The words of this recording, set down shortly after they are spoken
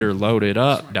You're loaded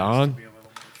up, dog.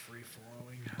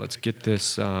 Let's get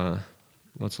this.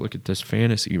 Let's look at this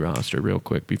fantasy roster real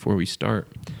quick before we start.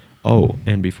 Oh,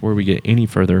 and before we get any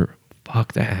further,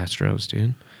 fuck the Astros,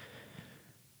 dude.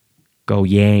 Go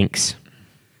Yanks.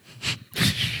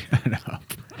 Shut up.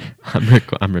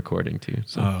 I'm recording too.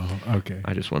 So Oh, okay.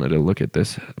 I just wanted to look at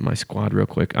my squad real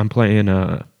quick. I'm playing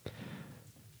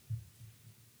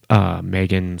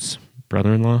Megan's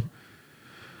brother-in-law.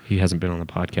 He hasn't been on the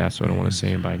podcast, so I don't want to say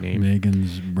him by name.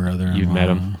 Megan's brother-in-law. You've met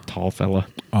him, tall fella.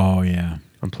 Oh, yeah.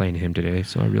 I'm playing him today,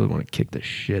 so I really want to kick the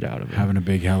shit out of him. Having a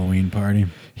big Halloween party.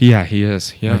 Yeah, he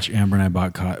is. Yeah. Which Amber and I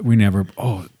bought. We never.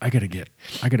 Oh, I gotta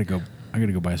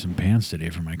go buy some pants today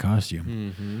for my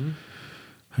costume. Mm-hmm.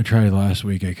 I tried last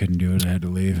week. I couldn't do it. I had to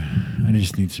leave. I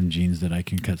just need some jeans that I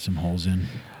can cut some holes in.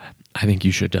 I think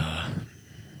you should.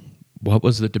 What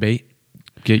was the debate?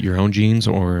 Get your own jeans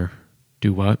or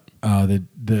do what?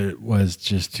 The was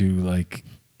just to like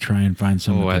try and find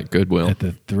some at Goodwill at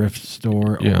the thrift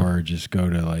store, Yeah. or just go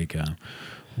to like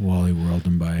Wally World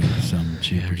and buy some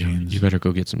cheaper jeans. You better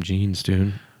go get some jeans,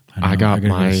 dude. I got gotta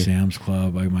my go to Sam's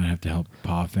Club. I might have to help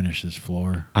Pa finish this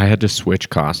floor. I had to switch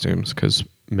costumes because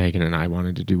Megan and I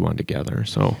wanted to do one together,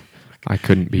 so I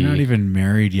couldn't be. You're not even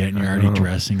married yet, and you're already know.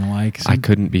 dressing alike. I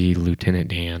couldn't be Lieutenant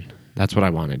Dan. That's what I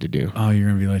wanted to do. Oh, you're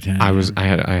gonna be Lieutenant.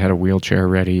 I had a wheelchair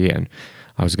ready, and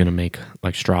I was gonna make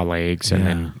like straw legs and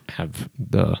then have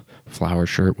the flower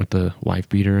shirt with the wife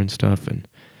beater and stuff. And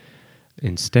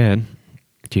instead,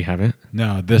 do you have it?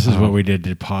 No, this is what we did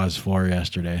to Pa's floor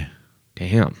yesterday.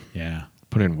 Damn, Yeah,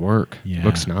 put in work. Yeah.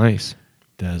 Looks nice.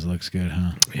 looks good,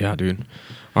 huh? Yeah, dude.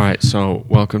 All right, so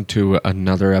welcome to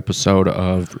another episode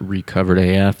of Recovered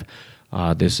AF.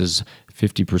 This is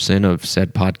 50% of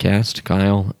said podcast,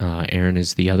 Kyle. Aaron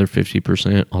is the other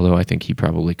 50%, although I think he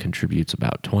probably contributes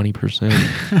about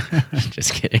 20%.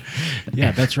 Just kidding.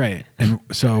 Yeah, that's right. And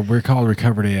so we're called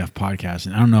Recovered AF Podcast,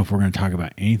 and I don't know if we're going to talk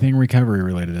about anything recovery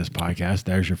related to this podcast.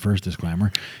 There's your first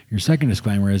disclaimer. Your second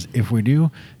disclaimer is if we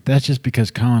do, that's just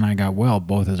because Kyle and I got well,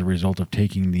 both as a result of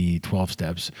taking the 12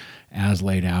 steps as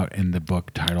laid out in the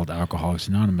book titled Alcoholics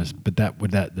Anonymous. But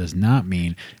what that does not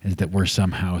mean is that we're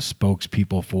somehow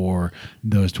spokespeople for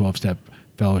those 12-step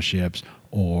fellowships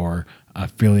or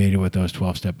affiliated with those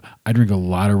 12-step. I drink a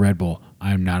lot of Red Bull.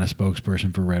 I am not a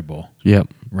spokesperson for Red Bull. Yep.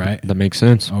 Right? That makes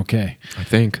sense. Okay. I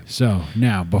think. So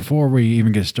now, before we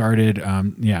even get started,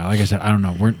 like I said, I don't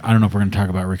know if we're going to talk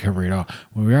about recovery at all.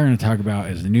 What we are going to talk about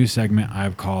is the new segment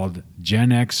I've called Gen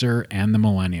Xer and the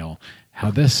Millennial. How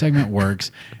this segment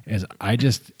works is I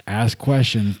just ask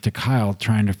questions to Kyle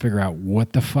trying to figure out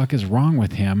what the fuck is wrong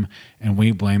with him, and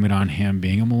we blame it on him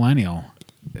being a millennial.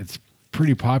 It's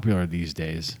pretty popular these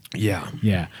days. Yeah.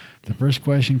 Yeah. The first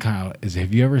question, Kyle, is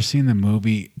have you ever seen the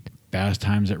movie Fast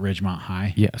Times at Ridgemont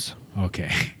High? Yes.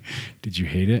 Okay. Did you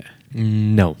hate it?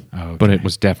 No. Okay. But it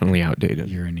was definitely outdated.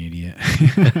 You're an idiot.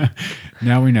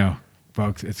 Now we know,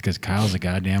 folks, it's because Kyle's a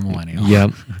goddamn millennial.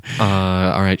 Yep.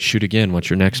 All right, shoot again. What's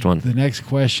your next one? The next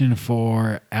question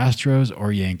for Astros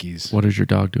or Yankees? What is your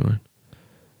dog doing?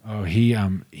 Oh, he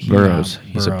Burrows.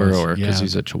 He's a burrower because Yeah,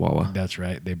 he's a Chihuahua. that's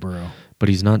right. They burrow. But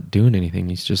he's not doing anything.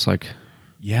 He's just like,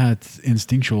 Yeah, it's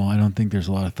instinctual. I don't think there's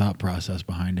a lot of thought process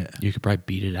behind it. you could probably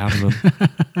beat it out of him.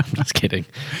 I'm just kidding.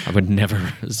 I would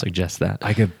never suggest that.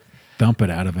 I could thump it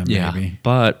out of him, Yeah. maybe.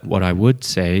 But what I would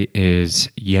say is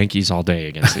Yankees all day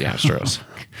against the Astros.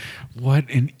 What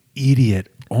an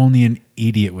idiot. Only an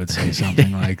idiot would say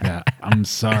something like that. I'm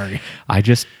sorry. I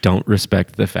just don't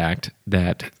respect the fact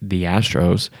that the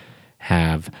Astros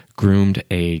have groomed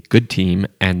a good team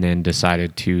and then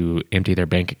decided to empty their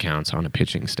bank accounts on a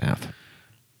pitching staff.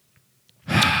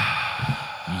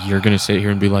 You're going to sit here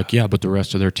and be like, yeah, but the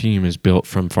rest of their team is built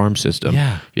from farm system.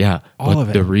 Yeah. Yeah. All but of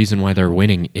it. the reason why they're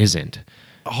winning isn't.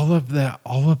 All of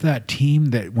that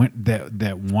team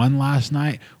that won last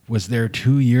night was there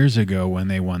 2 years ago when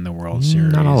they won the World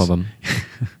Series. Not all of them.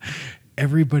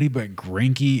 Everybody but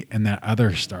Greinke and that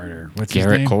other starter. What's his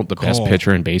Garrett name? Colt, the best Cole.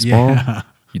 pitcher in baseball. Yeah.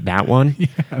 That one? Yeah,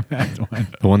 that one.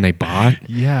 The one they bought?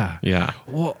 Yeah. Yeah.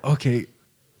 Well, okay.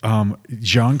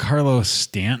 Giancarlo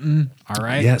Stanton. All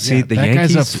right. Yeah, see, the that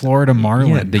Yankees, guy's a Florida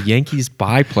Marlin. Yeah, the Yankees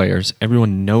buy players.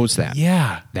 Everyone knows that.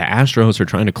 Yeah. The Astros are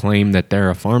trying to claim that they're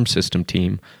a farm system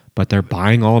team, but they're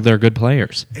buying all of their good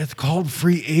players. It's called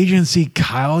free agency,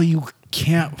 Kyle. You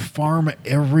can't farm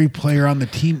every player on the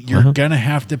team. You're going to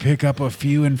have to pick up a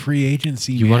few in free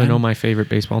agency, You want to know my favorite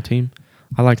baseball team?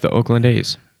 I like the Oakland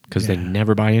A's because they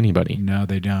never buy anybody. No,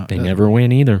 they don't. They never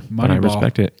win either, but I Moneyball.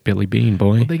 respect it. Billy Bean,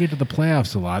 boy. Well, they get to the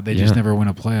playoffs a lot. They just Yeah. never win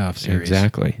a playoff series.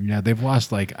 Exactly. Yeah, they've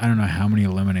lost like I don't know how many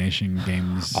elimination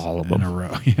games All of in them. a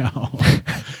row.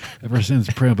 Yeah. Ever since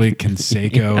probably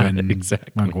Canseco Yeah, and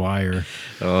exactly. Maguire.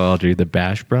 Oh, dude, the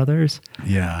Bash Brothers.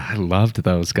 Yeah. I loved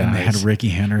those guys. And they had Ricky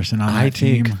Henderson on that I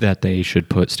think team. that they should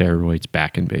put steroids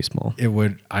back in baseball. It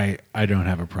would. I don't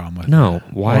have a problem with No,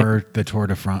 that. why- Or the Tour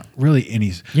de France. Really,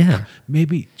 any. Yeah.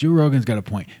 Maybe Joe Rogan's got a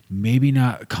point. Maybe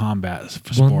not combat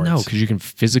sports. Well, no, because you can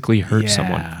physically hurt Yeah,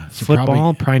 someone. so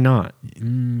Football, probably not.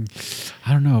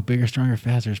 I don't know. Bigger, stronger,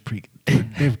 faster is pretty.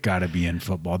 They've got to be in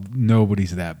football.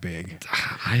 Nobody's that big.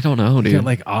 I don't know, You dude. got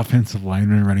like offensive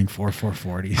linemen running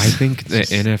 4.40s. I think the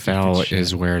Stupid NFL shit.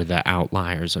 is where the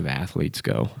outliers of athletes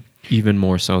go, even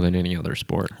more so than any other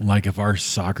sport. Like if our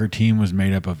soccer team was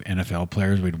made up of NFL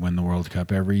players, we'd win the World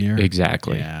Cup every year.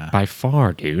 Exactly. Yeah. By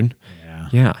far, dude. Yeah.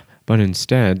 Yeah. But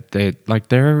instead,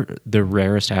 they're the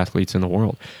rarest athletes in the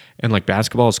world. And like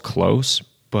basketball is close,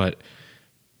 but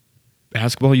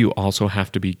basketball you also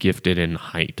have to be gifted in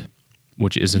height,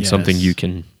 which isn't something Yes. you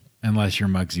can. Unless you're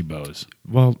Muggsy Bogues.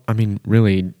 Well, I mean,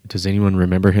 really, does anyone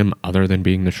remember him other than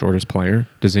being the shortest player?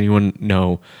 Does anyone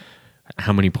know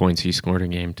how many points he scored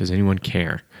in a game? Does anyone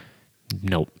care?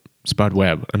 Nope. Spud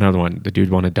Webb, another one. The dude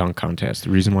won a dunk contest. The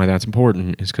reason why that's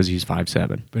important is because he's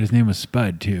 5'7". But his name was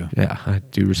Spud, too. Yeah, I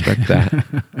do respect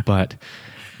that. But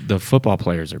the football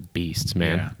players are beasts,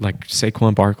 man. Yeah. Like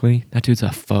Saquon Barkley, that dude's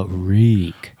a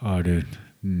freak. Oh, dude.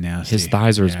 Nasty. His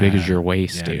thighs are as big as Yeah. your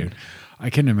waist, Yeah, dude. I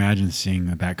couldn't imagine seeing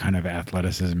that kind of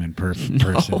athleticism in person.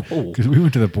 No. Because we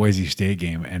went to the Boise State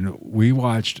game and we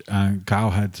watched.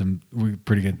 Kyle had some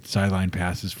pretty good sideline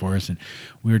passes for us, and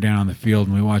we were down on the field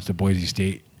and we watched the Boise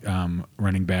State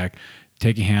running back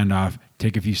take a handoff,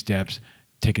 take a few steps,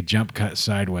 take a jump cut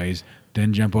sideways,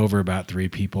 then jump over about 3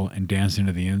 people and dance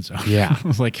into the end zone. Yeah. It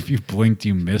was like if you blinked,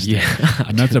 you missed Yeah. it.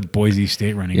 And that's a Boise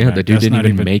State running Yeah, back. the dude That's didn't not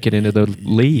even make it into the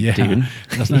league, Yeah, dude.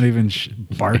 that's not even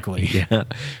Barkley. Yeah,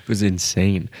 it was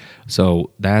insane.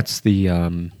 So that's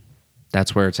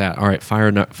that's where it's at. All right, fire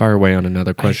away on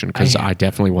another question because I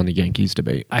definitely won the Yankees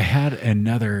debate. I had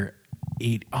another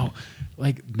 8. Oh,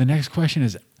 like the next question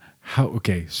is how?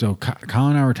 Okay, so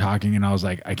Colin and I were talking, and I was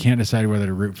like, I can't decide whether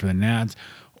to root for the Nats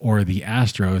or the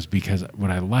Astros because what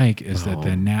I like is that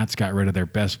the Nats got rid of their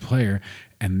best player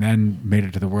and then made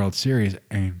it to the World Series.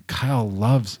 And Kyle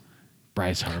loves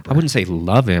Bryce Harper. I wouldn't say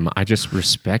love him. I just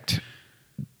respect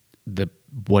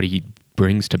what he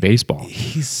brings to baseball.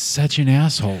 He's such an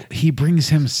asshole. He brings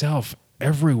himself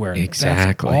everywhere.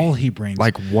 Exactly. That's all he brings.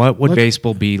 Like, what would Look-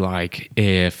 baseball be like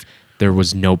if there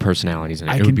was no personalities in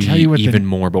it? I It can would be tell you what even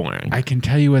more boring. I can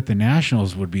tell you what the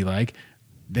Nationals would be like.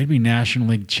 They'd be National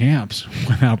League champs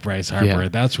without Bryce Harper. Yeah.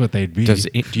 That's what they'd be.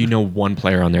 Do you know one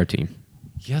player on their team?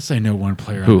 Yes, I know one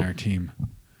player Who? on their team.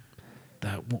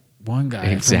 That one guy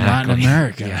Exactly. from Latin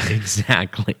America. Yeah,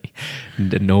 exactly.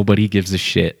 Nobody gives a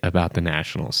shit about the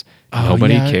Nationals.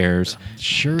 Nobody yeah. cares.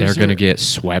 Scherzer, They're going to get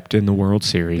swept in the World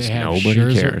Series. they have Nobody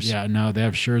Scherzer- cares. Yeah, no, they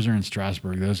have Scherzer and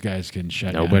Strasburg. Those guys can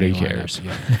shut Nobody down. any cares.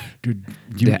 lineup. Yeah. Dude,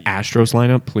 you, The Astros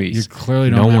lineup, please. you clearly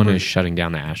don't no one remember- is shutting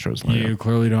down the Astros lineup. you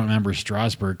clearly don't remember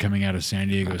Strasburg coming out of San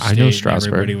Diego State. I know and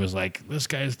Strasburg. Everybody was like, this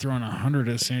guy's throwing 100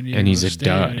 at San Diego And he's a State.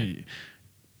 dud.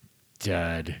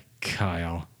 Dud.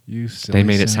 Kyle. You silly They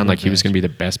made it son sound of like a he was bitch. going to be the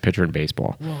best pitcher in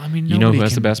baseball. Well, I mean, You know who nobody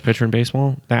has the can- best pitcher in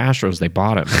baseball? The Astros. They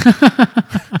bought him.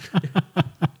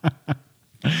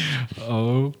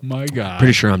 Oh my God.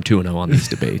 Pretty sure I'm 2-0 on these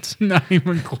debates. Not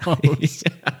even close.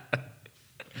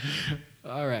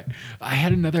 All right. I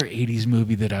had another 80s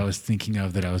movie that I was thinking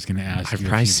of that I was going to ask I've you. if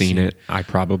probably you've seen it. I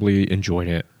probably enjoyed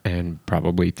it and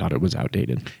probably thought it was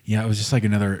outdated. Yeah, it was just like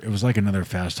another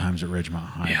Fast Times at Ridgemont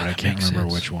High, Yeah, but I that can't makes remember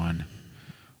sense. which one.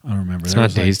 I don't remember. It's There not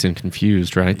was like- Dazed and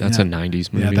Confused, right? That's Yeah. a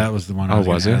 90s movie. Yeah, that was the one I Oh, was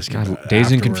was gonna it? ask you God, about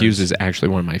Dazed and afterwards. Confused is actually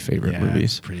one of my favorite Yeah, movies.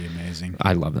 it's pretty amazing.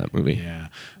 I love that movie. Yeah,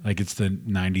 like it's the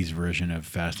 '90s version of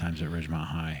Fast Times at Ridgemont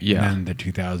High. Yeah. and then the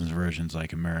 2000s version's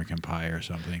like American Pie or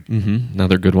something.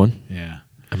 Another good one. Yeah,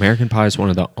 American Pie is one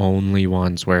of the only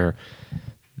ones where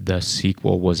the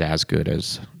sequel was as good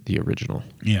as the original.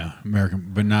 yeah, American,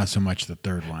 but not so much the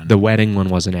third one. The wedding one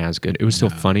wasn't as good. It was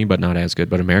still funny, but not as good.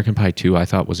 But American Pie 2, I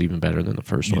thought was even better than the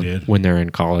first You one. did? When they're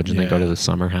in college and they go Yeah. to the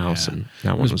summer house, Yeah. and that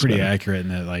it one was pretty better. accurate in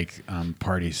that like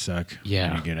parties suck. Yeah.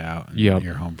 when you get out. And Yep.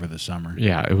 you're home for the summer.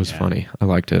 Yeah, it was Yeah. funny. I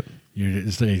liked it.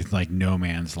 It's like no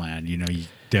man's land. You know, you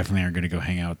definitely aren't going to go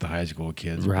hang out with the high school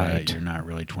kids, Right. But you're not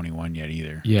really 21 yet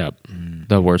either. Yeah,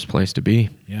 the worst place to be.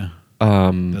 Yeah,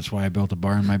 Um, that's why I built a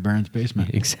bar in my parents'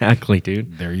 basement. exactly,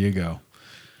 dude. There you go.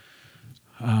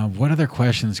 What other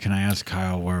questions can I ask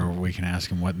Kyle where we can ask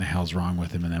him what in the hell's wrong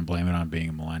with him and then blame it on being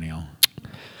a millennial?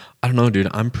 I don't know, dude.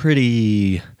 I'm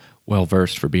pretty well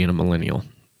versed for being a millennial.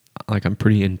 Like, I'm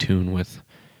pretty in tune with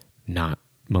not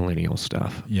millennial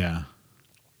stuff. Yeah.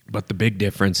 But the big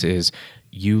difference is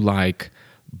you like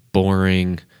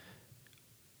boring,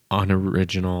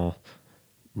 unoriginal,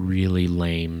 really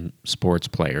lame sports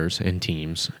players and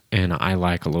teams, and I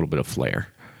like a little bit of flair.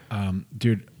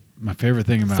 Dude, my favorite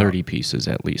thing about 30 pieces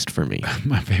at least for me.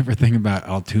 my favorite thing about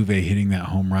Altuve hitting that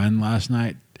home run last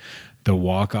night, the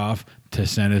walk-off to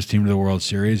send his team to the World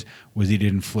Series, was he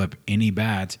didn't flip any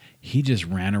bats. He just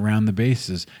ran around the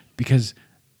bases because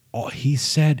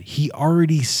he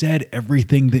already said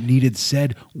everything that needed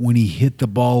said when he hit the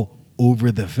ball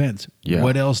over the fence. Yeah.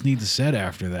 What else needs said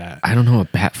after that? I don't know. A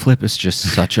bat flip is just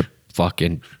such a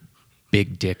fucking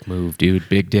big dick move, dude.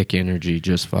 Big dick energy.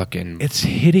 Just fucking. It's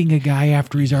hitting a guy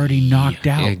after he's already knocked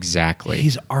out. Exactly.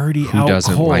 He's already Who out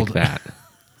doesn't cold. like that?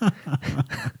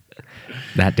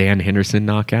 That Dan Henderson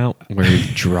knockout where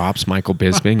he drops Michael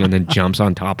Bisping and then jumps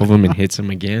on top of him and hits him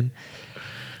again.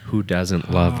 Who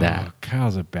doesn't love that?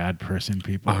 Kyle's a bad person,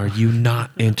 people. Are you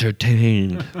not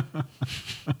entertained?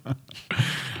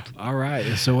 All right.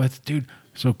 So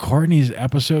so Courtney's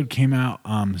episode came out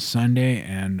Sunday,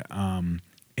 and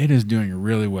it is doing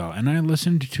really well. And I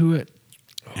listened to it,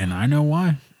 and I know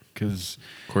why. Because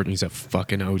Courtney's a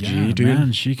fucking OG, yeah, dude.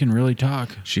 man, she can really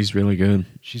talk. She's really good.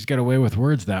 She's got away with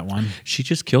words, that one. She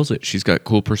just kills it. She's got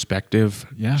cool perspective.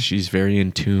 Yeah. She's very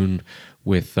in tune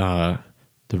with the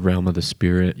realm of the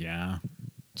spirit, Yeah.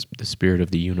 the spirit of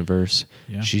the universe.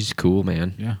 Yeah. She's cool,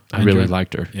 man. Yeah. I really enjoyed-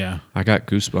 liked her. Yeah. I got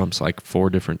goosebumps like 4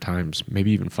 different times,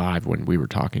 maybe even 5 when we were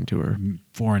talking to her.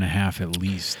 4.5 at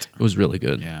least. It was really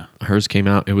good. Yeah. Hers came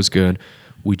out. It was good.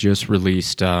 We just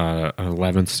released an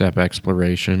 11th step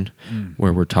exploration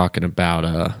where we're talking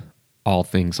about all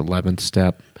things 11th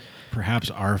step.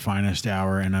 Perhaps our finest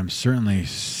hour, and I'm certainly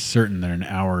certain that an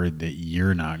hour that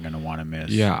you're not going to want to miss.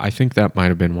 Yeah, I think that might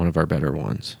have been one of our better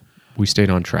ones. We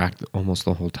stayed on track almost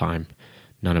the whole time.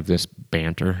 None of this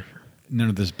banter. None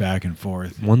of this back and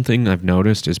forth. One thing I've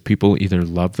noticed is people either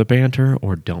love the banter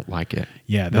or don't like it.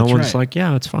 Yeah, No that's one's right. like,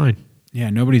 yeah, it's fine. Yeah,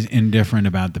 nobody's indifferent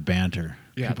about the banter.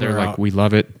 People They're are like, all- we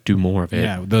love it, do more of it.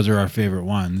 yeah, those are our favorite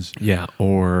ones. Yeah,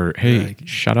 or, hey, Like-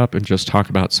 shut up and just talk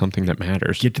about something that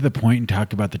matters. Get to the point and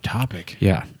talk about the topic.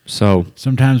 Yeah, so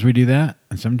Sometimes we do that,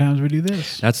 and sometimes we do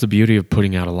this. that's the beauty of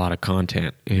putting out a lot of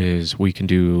content is we can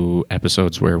do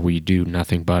episodes where we do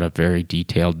nothing but a very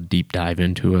detailed deep dive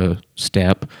into a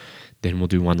step. Then we'll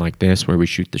do one like this where we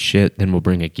shoot the shit. Then we'll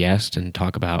bring a guest and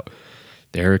talk about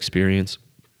their experience.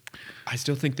 I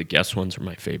still think the guest ones are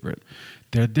my favorite.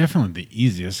 They're definitely the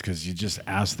easiest because you just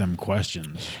ask them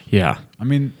questions. Yeah. I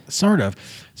mean, sort of.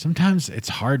 Sometimes it's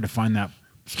hard to find that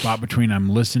spot between I'm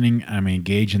listening and I'm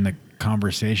engaged in the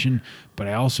conversation, but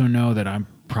I also know that I'm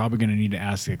probably going to need to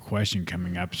ask a question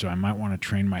coming up, so I might want to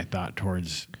train my thought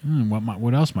towards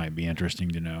what else might be interesting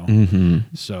to know. Mm-hmm.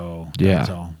 So Yeah. that's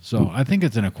all. So I think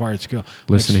it's an acquired skill.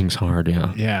 Listening's hard,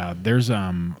 yeah. Yeah, there's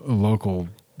a local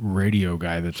radio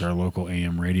guy that's our local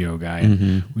AM radio guy. Mm-hmm.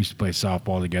 And we used to play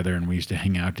softball together, and we used to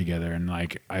hang out together. And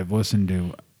like I've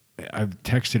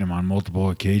texted him on multiple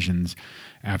occasions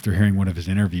after hearing one of his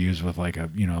interviews with like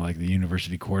like the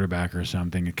university quarterback or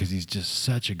something, because he's just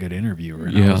such a good interviewer.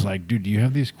 And I Yeah. was like, dude, do you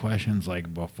have these questions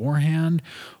like beforehand,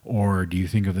 or do you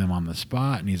think of them on the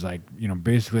spot? And he's like,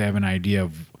 basically I have an idea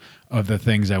of the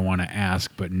things I want to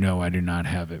ask, but no, I do not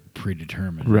have it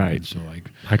predetermined. Right. And so like,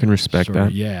 I can respect sort of,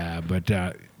 that. yeah, but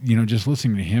just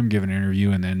listening to him give an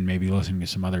interview and then maybe listening to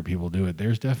some other people do it,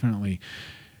 there's definitely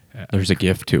There's a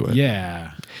gift to it.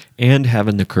 yeah. And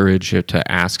having the courage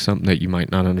to ask something that you might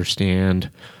not understand,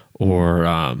 or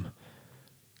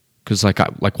because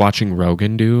like watching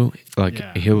Rogan do, like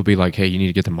Yeah. he'll be like, hey, you need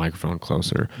to get the microphone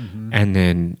closer, and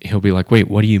then he'll be like, wait,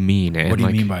 what do you mean? And What do you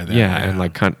like, mean by that? Yeah, Yeah. and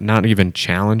like not even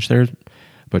challenge there,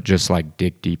 but just like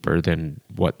dig deeper than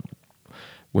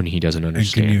when he doesn't And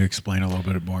understand. can you explain a little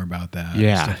bit more about that?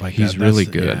 Yeah, Stuff like he's that. really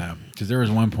good. Because there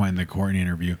was one point in the Courtney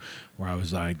interview where I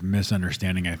was like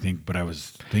misunderstanding, I think, but I was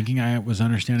thinking I was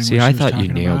understanding. See, what she I was thought you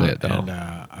talking nailed about, it, though. And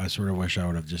I sort of wish I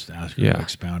would have just asked her Yeah. to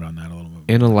expound on that a little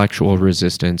bit. Intellectual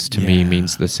resistance to me Yeah.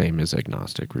 means the same as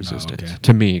agnostic resistance okay.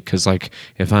 to me, because like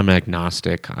if I'm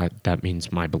agnostic, that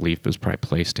means my belief is probably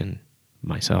placed in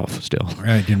myself still.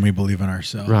 Right? Didn't we believe in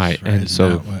ourselves? Right, and Isn't so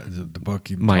that what the book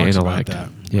my talks intellect, about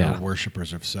that. yeah. We're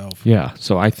worshippers of self. Yeah,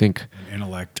 so I think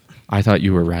Intellect. I thought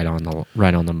you were right on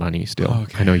the money still.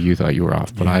 Okay. I know you thought you were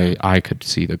off, but Yeah. I could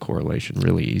see the correlation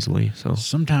really easily. So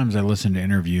Sometimes I listen to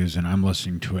interviews and I'm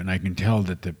listening to it and I can tell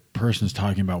that the person's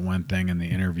talking about one thing and the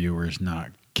interviewer is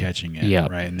not catching it, Yeah.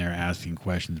 right? And they're asking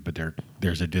questions, but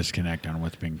there's a disconnect on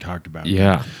what's being talked about.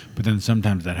 yeah, But then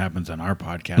sometimes that happens on our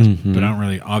podcast, but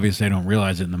obviously I don't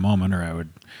realize it in the moment, or I would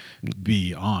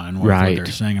be on what Right. they're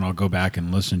saying, and I'll go back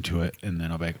and listen to it, and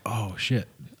then I'll be like, oh shit,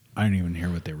 I didn't even hear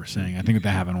what they were saying. I think that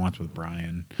happened once with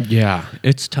Brian. Yeah,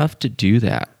 it's tough to do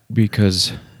that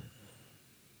because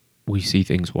we see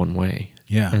things one way.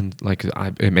 Yeah. And like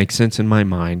it makes sense in my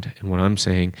mind, and what I'm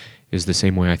saying is the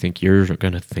same way I think you're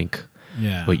going to think.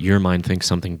 Yeah. But your mind thinks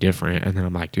something different, and then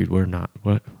I'm like, dude, we're not.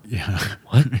 What? Yeah.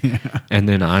 What? Yeah. And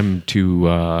then I'm too.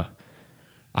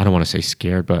 I don't want to say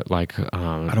scared, but like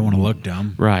I don't want to look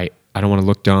dumb. right. I don't want to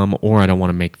look dumb, or I don't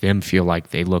want to make them feel like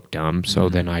they look dumb. So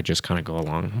then I just kind of go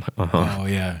along. Oh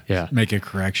yeah. Yeah. Make a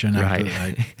correction. Right. After,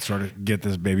 like, sort of get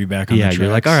this baby back on Yeah, the you're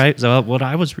like, tracks. all right. So what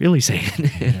I was really saying.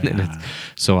 And then Yeah.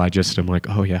 so I just am like,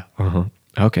 oh yeah,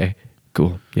 okay,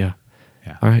 cool, yeah.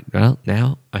 Yeah. All right. Well,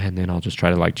 now and then I'll just try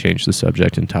to like change the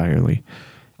subject entirely.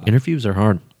 Interviews are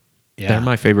hard. Yeah. They're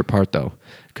my favorite part though,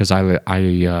 because I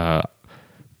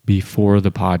before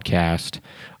the podcast,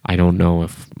 I don't know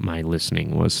if my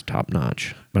listening was top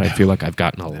notch, but I feel like I've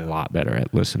gotten a lot better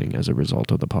at listening as a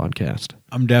result of the podcast.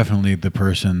 I'm definitely the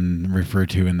person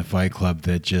referred to in the Fight Club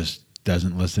that just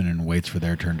doesn't listen and waits for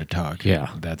their turn to talk.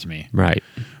 Yeah. That's me. Right.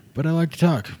 But I like to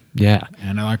talk. Yeah.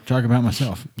 And I like to talk about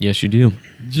myself. Yes, you do.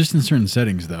 Just in certain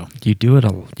settings, though. You do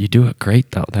it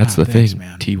great though. That's the Thanks, thing.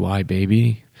 man. TY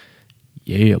baby.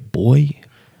 Yeah, boy.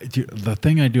 Dude, the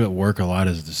thing I do at work a lot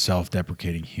is the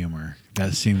self-deprecating humor.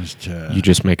 That seems to... You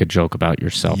just make a joke about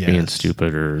yourself being Yes.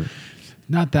 stupid or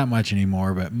Not that much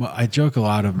anymore, but I joke a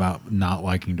lot about not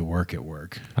liking to work at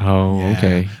work. oh, Yeah.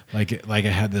 okay. Like I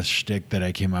had this shtick that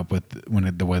I came up with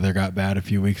when the weather got bad a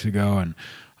few weeks ago, and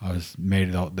I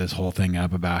made this whole thing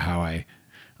up about how I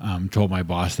told my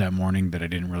boss that morning that I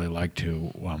didn't really like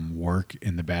to work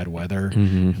in the bad weather.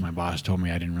 Mm-hmm. And my boss told me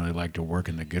I didn't really like to work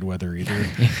in the good weather either.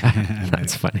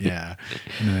 That's funny. Yeah.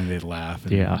 And then they'd laugh.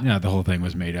 And, Yeah. You know, the whole thing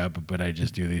was made up, but I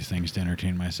just do these things to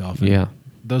entertain myself. And Yeah.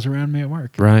 those around me at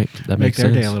work. Right. That Make makes their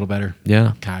sense. day a little better.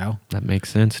 Yeah. Kyle. That makes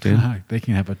sense, dude. They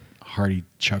can have a hearty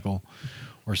chuckle.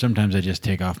 Or sometimes I just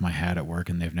take off my hat at work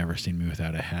and they've never seen me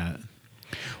without a hat.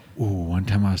 Ooh, one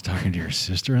time I was talking to your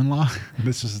sister-in-law.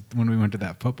 This is when we went to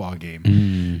that football game.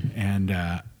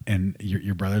 And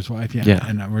your brother's wife, yeah. Yeah.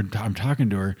 And I'm talking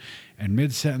to her, and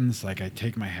mid-sentence, like I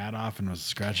take my hat off and was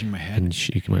scratching my head. And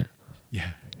she went,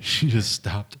 Yeah, she just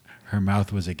stopped. Her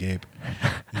mouth was agape,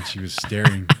 and she was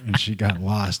staring, and she got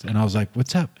lost. And I was like,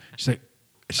 "What's up?" She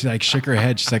shook her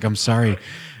head. She's like, "I'm sorry,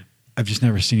 I've just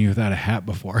never seen you without a hat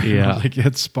before." And I Yeah. was like,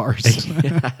 it's sparse.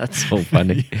 yeah, that's so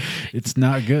funny. It's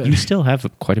not good. You still have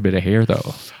quite a bit of hair,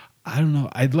 though. I don't know.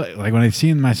 Like when I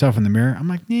see myself in the mirror, I'm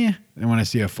like, yeah. And when I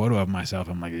see a photo of myself,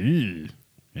 I'm like, ew.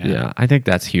 Yeah, I think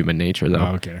that's human nature, though.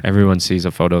 Oh, okay. Everyone sees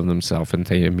a photo of themselves and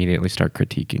they immediately start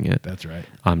critiquing it. That's right.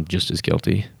 I'm just as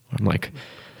guilty. I'm like,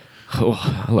 oh,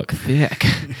 I look thick.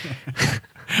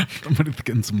 I'm gonna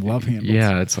get some love handles.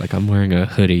 Yeah, it's like I'm wearing a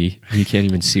hoodie. You can't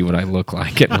even see what I look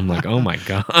like. And I'm like, oh my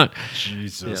God.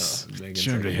 Jesus. Yeah.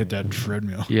 Shouldn't have hit that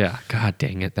treadmill. Yeah, God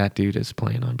dang it. That dude is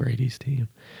playing on Brady's team.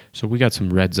 So we got some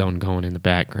red zone going in the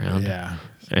background. Yeah.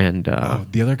 And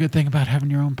The other good thing about having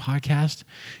your own podcast,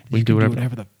 we you do can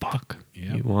whatever the fuck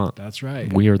you want. That's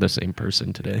right. We are the same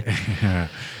person today.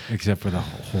 Except for the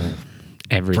whole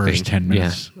Everything. first 10 Yeah.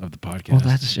 minutes of the podcast. Well,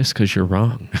 that's just because you're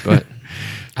wrong. But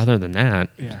other than that,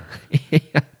 yeah.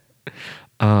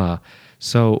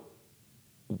 so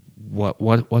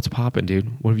what's popping, dude?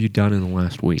 What have you done in the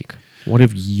last week? What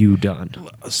have you done?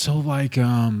 So like,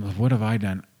 what have I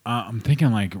done? I'm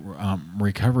thinking like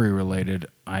recovery related.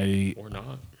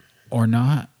 Or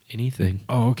not. Anything.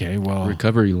 Oh, okay. Well,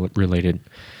 Recovery related.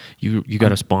 You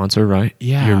got a sponsor, right?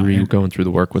 Yeah, You're and- going through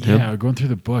the work with him? yeah, going through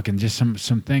the book and just some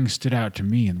things stood out to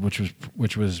me, and which was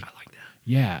I like that.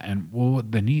 yeah. And well,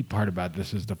 the neat part about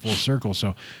this is the full circle.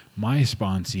 So my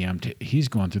sponsee, he's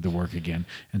going through the work again,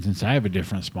 and since I have a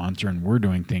different sponsor and we're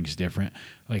doing things different,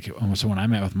 like so when I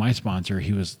met with my sponsor,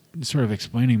 he was sort of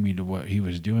explaining me to what he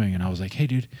was doing, and I was like, hey,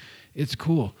 dude, it's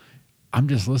cool. I'm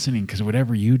just listening because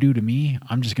whatever you do to me,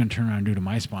 I'm just going to turn around and do to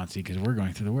my sponsee because we're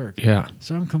going through the work. Yeah.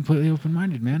 So I'm completely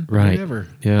open-minded, man. Right. Whatever.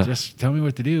 Yeah. Just tell me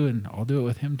what to do, and I'll do it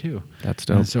with him too. That's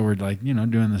dope. And so we're like,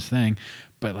 doing this thing.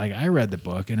 But like, I read the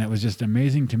book, and it was just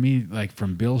amazing to me, like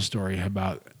from Bill's story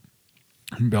about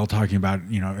Bill talking about,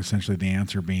 essentially the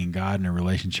answer being God and a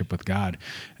relationship with God.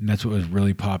 And that's what was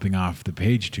really popping off the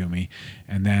page to me.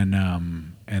 And then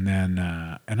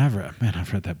I've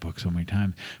read that book so many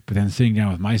times, but then sitting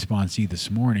down with my sponsee this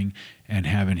morning and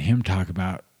having him talk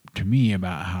to me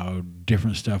about how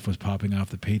different stuff was popping off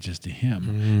the pages to him.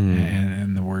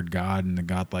 And the word God and the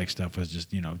godlike stuff was just,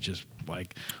 just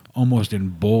like almost in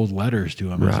bold letters to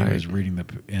him as he Right. was reading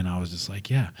I was just like,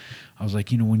 yeah. I was like,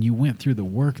 when you went through the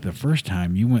work the first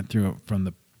time, you went through it from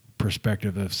the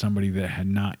perspective of somebody that had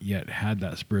not yet had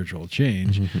that spiritual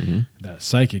change, Mm-hmm. that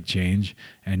psychic change,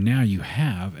 and now you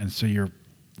have, and so you're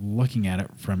looking at it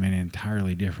from an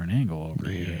entirely different angle over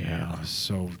here now.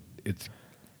 So it's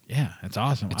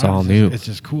awesome. It's all new. It's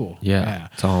just cool. Yeah,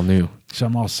 it's all new. So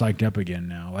I'm all psyched up again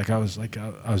now. Like I was a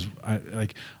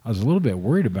little bit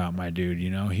worried about my dude. You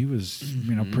know, he was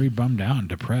pretty bummed out and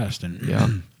depressed, and Yeah,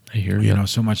 I hear you. you know,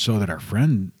 so much so that our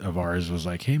friend of ours was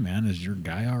like, "Hey man, is your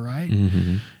guy all right?"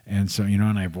 Mm-hmm. And so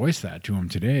and I voiced that to him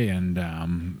today, and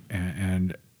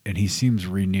he seems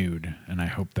renewed, and I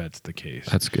hope that's the case.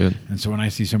 That's good. And so when I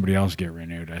see somebody else get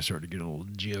renewed, I sort of get a little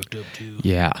joked up too.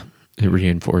 Yeah, it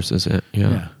reinforces it.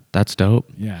 Yeah. That's dope.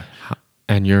 Yeah.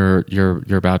 And you're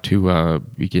about to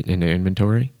be getting into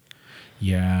inventory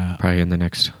Yeah. probably in the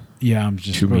next. Yeah, I'm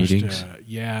just 2 supposed meetings?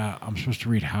 I'm supposed to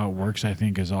read how it works, I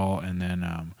think, is all, and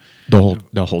then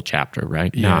The whole chapter,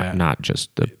 right? Yeah. Not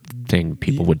just the thing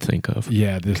people would think of.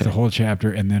 yeah, this Okay. the whole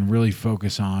chapter, and then really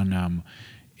focus on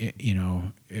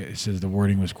it says the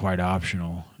wording was quite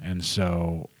optional, and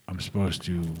so I'm supposed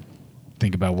to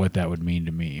think about what that would mean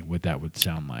to me, what that would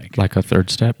sound like. Like a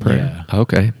third step prayer. Yeah.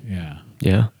 Okay. Yeah.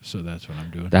 Yeah. So that's what I'm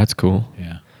doing. That's cool.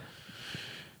 Yeah.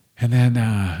 And then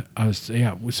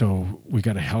so we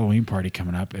got a Halloween party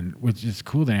coming up, and which is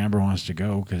cool that Amber wants to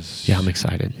go because Yeah, I'm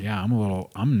excited. Yeah,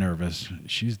 I'm nervous.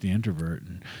 She's the introvert,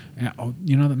 and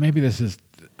that maybe this is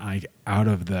like out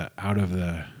of the I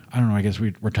don't know. I guess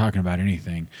we're talking about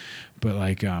anything, but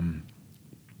like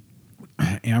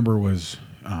Amber was.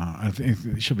 I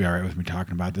think she'll be all right with me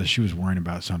talking about this. She was worrying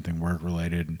about something work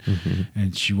related,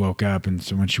 and she woke up. And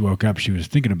so when she woke up, she was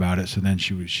thinking about it. So then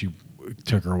she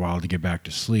took her a while to get back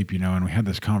to sleep, and we had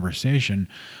this conversation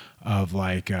of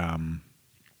like, I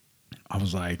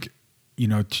was like,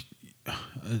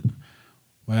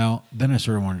 well, then I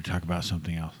sort of wanted to talk about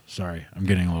something else. Sorry, I'm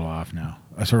getting a little off now.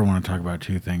 I sort of want to talk about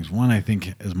two things. One, I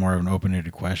think, is more of an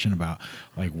open-ended question about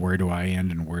like where do I end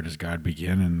and where does God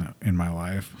begin in my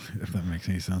life, if that makes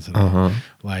any sense at all.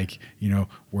 Like,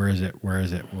 where is it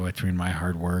between my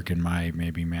hard work and my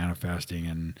maybe manifesting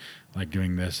and like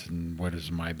doing this, and what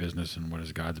is my business and what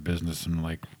is God's business, and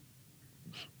like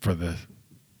for the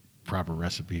proper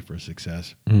recipe for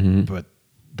success. But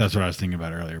that's what I was thinking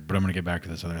about earlier, but I'm going to get back to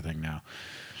this other thing now.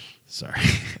 Sorry.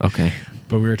 Okay.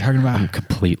 But we were talking about... I'm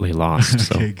completely lost.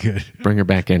 Okay, So good. bring her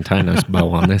back in, tie a nice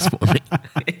bow on this for me.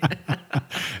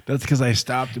 That's because I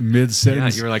stopped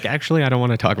mid-sentence. Yeah, you were like, actually, I don't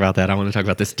want to talk about that. I want to talk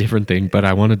about this different thing, but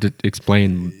I wanted to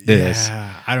explain this.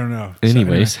 Yeah, I don't know.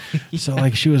 Anyways. So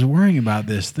like she was worrying about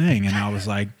this thing, and I was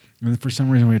like, and for some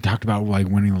reason we had talked about like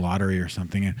winning the lottery or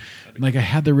something, and like I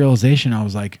had the realization, I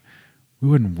was like, we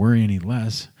wouldn't worry any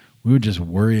less. We would just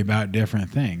worry about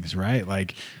different things, right?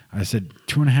 Like I said,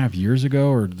 2.5 years ago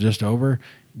or just over,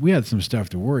 we had some stuff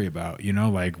to worry about,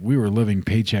 like we were living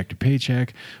paycheck to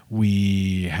paycheck.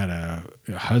 We had a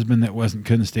husband that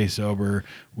couldn't stay sober.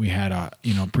 We had a,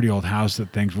 pretty old house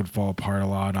that things would fall apart a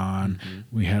lot on.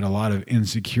 We had a lot of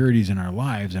insecurities in our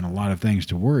lives and a lot of things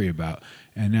to worry about.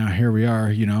 And now here we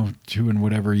are, 2 and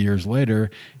whatever years later,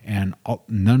 and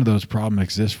none of those problems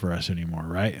exist for us anymore,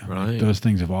 right? Right. Those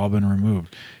things have all been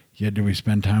removed. Yet do we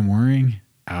spend time worrying?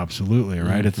 Absolutely,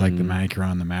 right? It's like the manicure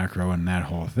on the macro and that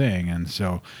whole thing. And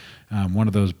so one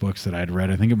of those books that I'd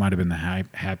read, I think it might have been the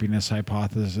Happiness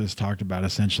Hypothesis, talked about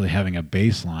essentially having a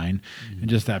baseline. And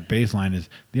just that baseline is,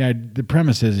 the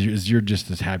premise is you're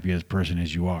just as happy as person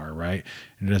as you are, right?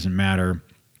 And it doesn't matter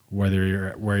where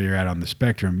you're at on the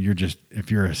spectrum.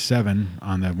 If you're a 7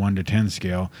 on the 1 to 10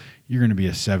 scale, you're going to be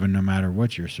a 7 no matter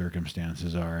what your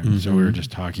circumstances are. And so we were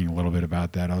just talking a little bit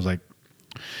about that. I was like,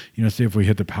 say if we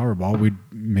hit the Powerball,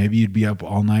 maybe you'd be up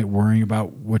all night worrying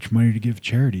about which money to give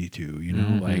charity to,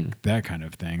 like that kind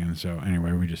of thing. And so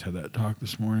anyway, we just had that talk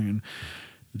this morning, and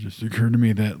it just occurred to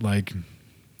me that like,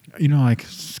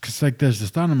 cause like there's this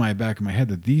thought in my back of my head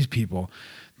that these people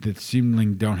that seemingly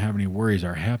don't have any worries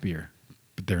are happier,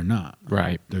 but they're not.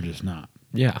 Right. They're just not.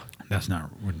 Yeah. That's not,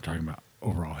 we're talking about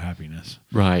overall happiness.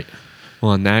 Right.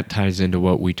 Well, and that ties into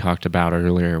what we talked about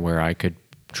earlier, where I could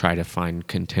try to find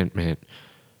contentment,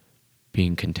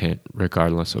 being content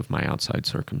regardless of my outside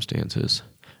circumstances.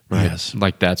 Right. Yes.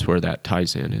 Like that's where that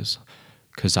ties in, is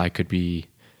because I could be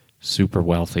super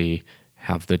wealthy,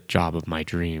 have the job of my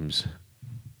dreams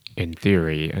in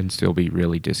theory, and still be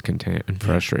really discontent and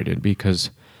frustrated because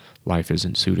life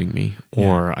isn't suiting me. Yeah.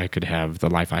 Or I could have the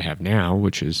life I have now,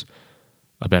 which is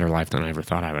a better life than I ever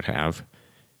thought I would have,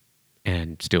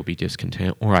 and still be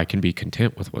discontent. Or I can be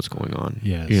content with what's going on.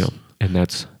 Yes. And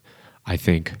that's, I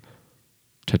think,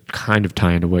 to kind of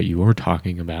tie into what you were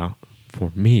talking about,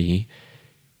 for me,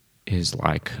 is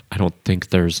like, I don't think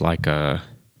there's like a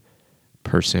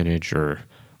percentage or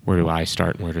where do I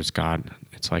start and where does God?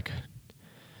 It's like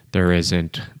there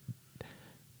isn't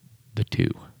the two.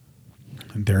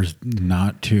 There's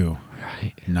not two.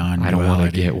 Right. Non-duality. I don't want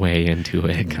to get way into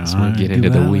it because we'll get into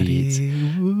the weeds.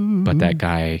 But that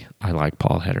guy, I like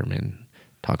Paul Hederman,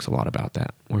 talks a lot about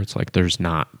that, where it's like there's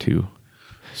not two.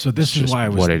 So this is just why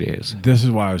what it is. This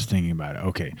is why I was thinking about it.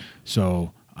 Okay,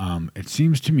 so it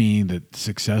seems to me that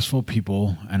successful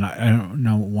people, and I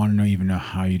don't want to even know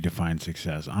how you define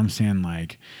success. I'm saying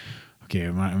like, okay,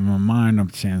 in my mind,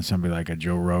 I'm saying somebody like a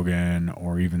Joe Rogan,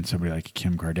 or even somebody like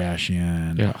Kim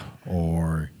Kardashian, Yeah.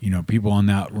 or people in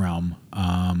that realm,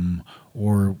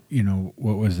 or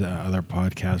what was the other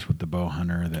podcast with the bow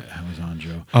hunter that was on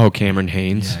Joe? Oh, Cameron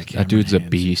Haynes. Yeah, That dude's Cameron a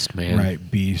beast, man.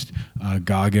 Right, beast.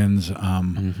 Goggins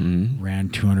ran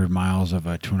 200 miles of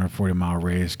a 240-mile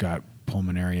race, got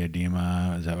pulmonary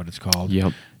edema. Is that what it's called?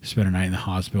 Yep. Spent a night in the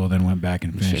hospital, then went back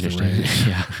and finished the it. race.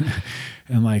 Yeah.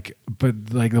 And but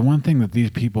the one thing that these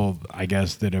people, I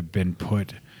guess, that have been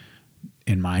put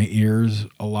in my ears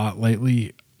a lot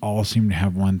lately, all seem to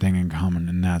have one thing in common,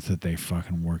 and that's that they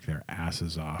fucking work their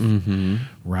asses off. Mm-hmm.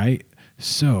 Right?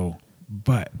 So,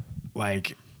 but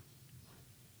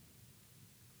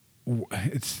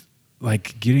it's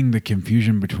like getting the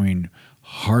confusion between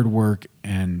hard work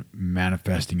and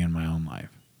manifesting in my own life.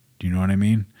 Do you know what I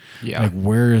mean? Yeah. Like,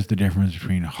 where is the difference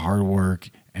between hard work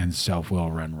and self-will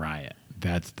run riot?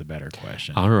 That's the better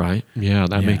question. All right. Yeah,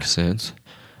 that Yeah. makes sense.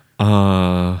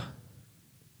 Yeah.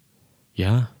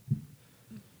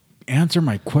 Answer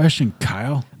my question,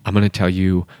 Kyle. I'm going to tell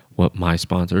you what my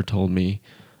sponsor told me.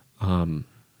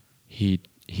 He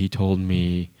told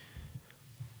me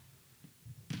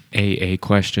AA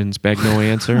questions beg no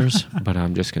answers, but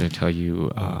I'm just going to tell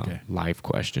you Okay. life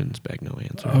questions beg no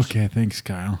answers. Okay, thanks,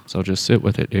 Kyle. So just sit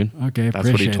with it, dude. Okay, That's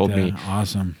what he appreciate told that. me.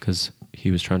 Awesome. Because he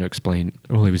was trying to explain,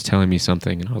 well, he was telling me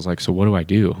something, and I was like, so what do I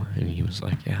do? And he was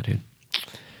like, yeah, dude,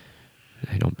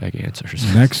 I don't beg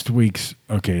answers. Next week's,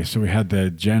 okay, so we had the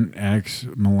Gen X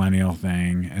millennial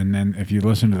thing, and then if you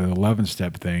listen to the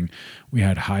 11-step thing, we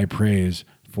had high praise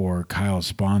for Kyle's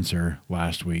sponsor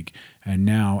last week. And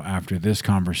now, after this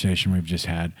conversation we've just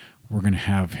had, we're going to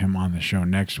have him on the show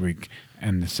next week,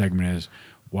 and the segment is,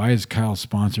 why is Kyle's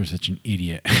sponsor such an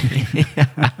idiot?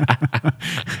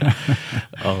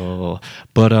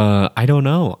 But I don't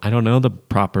know. I don't know the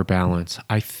proper balance.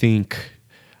 I think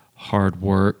hard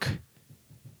work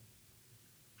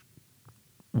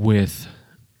with,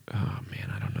 oh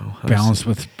man, I don't know. Balance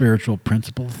with spiritual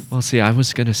principles? Well, see, I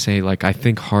was going to say, I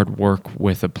think hard work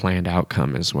with a planned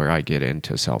outcome is where I get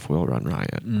into self-will run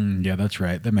riot. Yeah, that's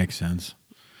right. That makes sense.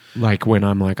 Like when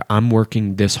I'm like, I'm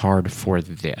working this hard for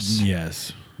this.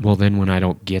 Yes. Well, then when I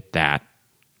don't get that,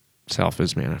 self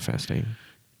is manifesting.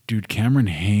 Dude, Cameron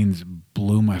Haynes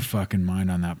blew my fucking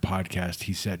mind on that podcast.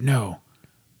 He said, no,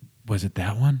 was it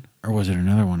that one? Or was it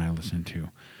another one I listened to?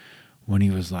 When he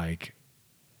was like,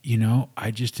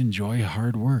 I just enjoy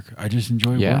hard work. I just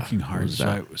enjoy working hard.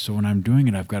 So when I'm doing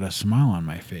it, I've got a smile on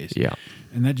my face. Yeah.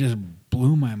 And that just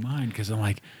blew my mind because I'm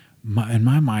like, in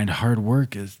my mind, hard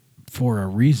work is for a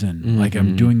reason. Mm-hmm. Like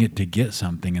I'm doing it to get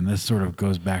something. And this sort of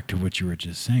goes back to what you were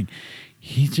just saying.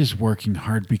 He's just working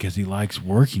hard because he likes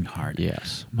working hard.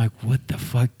 Yes. I'm like, what the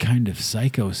fuck kind of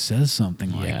psycho says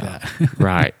something like that?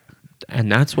 Right.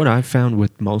 And that's what I've found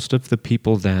with most of the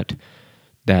people that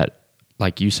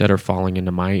like you said are falling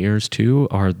into my ears too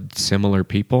are similar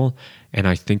people, and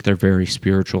I think they're very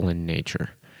spiritual in nature.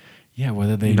 Yeah,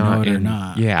 whether they know it or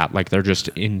not. Yeah, like they're just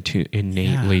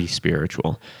innately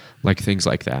spiritual, like things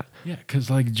like that. Yeah,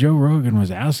 because like Joe Rogan was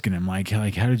asking him, like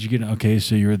how did you get? Okay,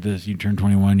 so you turned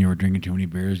 21, you were drinking too many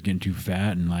beers, getting too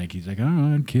fat, and like he's like, I don't know,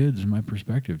 I had kids, and my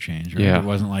perspective changed. Right? Yeah, it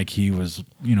wasn't like he was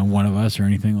one of us or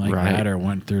anything like that, or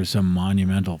went through some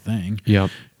monumental thing.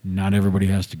 Yep. Not everybody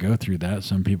has to go through that.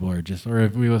 Some people are just, or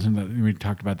if we we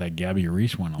talked about that Gabby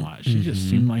Reese one a lot. She just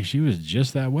seemed like she was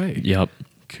just that way. Yep.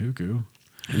 Cuckoo.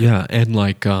 Yeah, and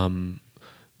like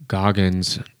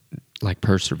Goggins, like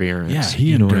perseverance. Yeah,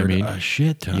 he endured a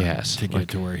shit ton to get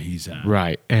to where he's at.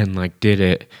 Right, and like did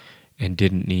it and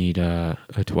didn't need a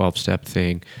 12-step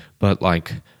thing. But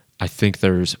like I think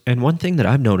and one thing that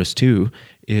I've noticed too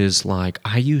is like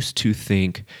I used to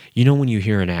think, when you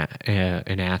hear an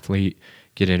athlete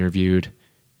get interviewed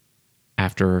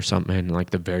after something, and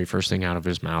like the very first thing out of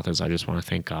his mouth is, I just want to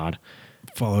thank God.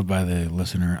 Followed by the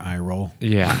listener eye roll.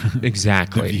 Yeah,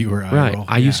 exactly. The viewer eye right. roll.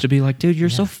 I used to be like, dude, you're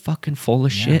so fucking full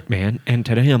of shit, man. And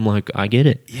today I'm like, I get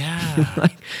it. Yeah.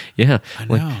 Like, yeah. I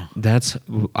Like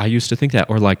know. I used to think that.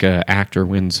 Or like a actor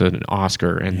wins an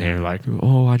Oscar and they're like,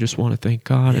 oh, I just want to thank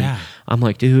God. Yeah. And I'm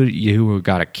like, dude, you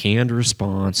got a canned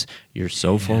response. You're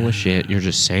so full of shit. You're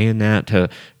just saying that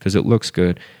because it looks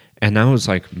good. And that was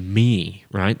like me,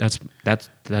 right? That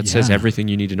says Yeah. everything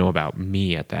you need to know about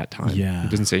me at that time. Yeah.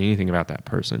 It doesn't say anything about that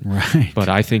person. Right. But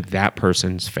I think that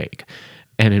person's fake.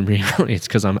 And in reality, it's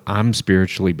because I'm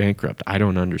spiritually bankrupt. I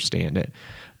don't understand it.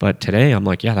 But today I'm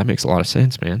like, yeah, that makes a lot of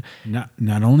sense, man.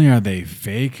 Not only are they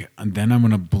fake, and then I'm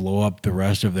going to blow up the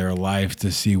rest of their life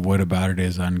to see what about it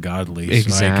is ungodly.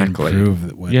 Exactly. So I can prove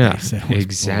that what they said was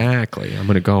exactly. I'm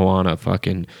going to go on a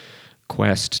fucking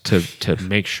quest to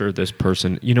make sure this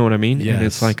person, you know what I mean? Yes. And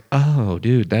it's like, oh,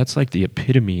 dude, that's like the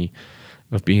epitome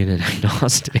of being an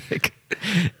agnostic.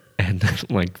 And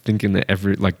like thinking that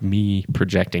like me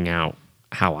projecting out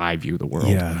how I view the world.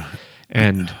 Yeah.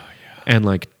 And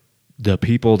like the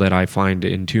people that I find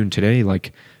in tune today,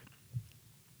 like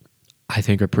I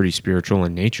think are pretty spiritual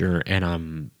in nature, and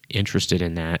I'm interested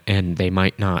in that. And they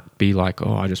might not be like,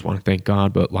 oh, I just want to thank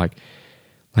God, but like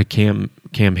Cam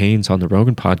Haynes on the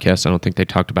Rogan podcast, I don't think they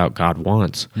talked about God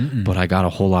once, but I got a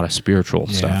whole lot of spiritual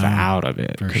stuff out of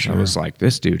it because I was like,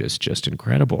 this dude is just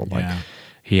incredible. Like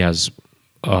he has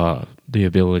the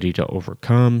ability to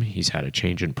overcome. He's had a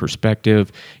change in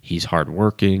perspective. He's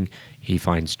hardworking. He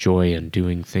finds joy in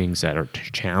doing things that are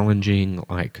challenging.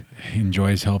 Like He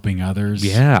enjoys helping others.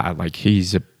 yeah, like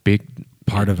he's a big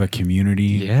Part of a community.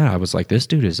 yeah. I was like, this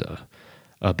dude is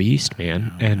a beast,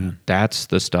 man. And that's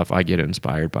the stuff I get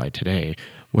inspired by today,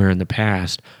 where in the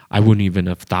past I wouldn't even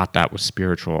have thought that was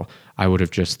spiritual. I would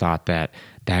have just thought that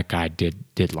guy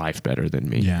did life better than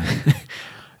me. Yeah.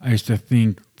 I used to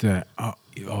think that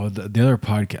the other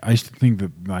podcast, I used to think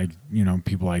that like,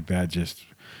 people like that just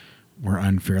were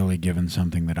unfairly given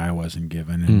something that I wasn't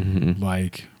given. And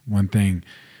like one thing,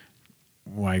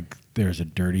 like there's a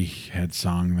Dirty Head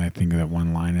song, and I think that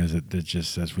one line is that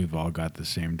just says we've all got the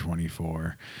same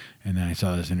 24. And then I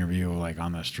saw this interview like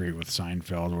on the street with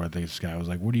Seinfeld where this guy was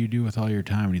like, what do you do with all your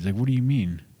time? And he's like, what do you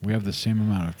mean? We have the same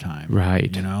amount of time.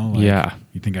 Right. Like, yeah.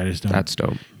 You think I just don't? That's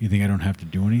dope. You think I don't have to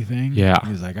do anything? Yeah.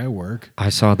 He's like, I work. I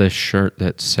saw this shirt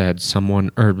that said someone,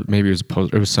 or maybe it was a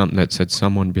post, it was something that said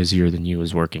someone busier than you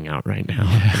is working out right now.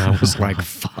 Yeah. And I was like,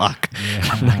 fuck. Yeah,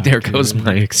 I'm like, there goes dude.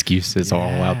 my excuses all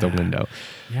out the Yeah. window.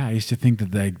 Yeah, I used to think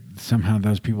that somehow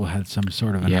those people had some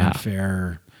sort of an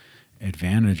unfair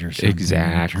advantage or something.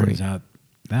 Exactly. And it turns out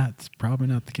that's probably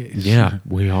not the case. Yeah,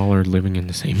 we all are living in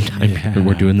the same time. Yeah.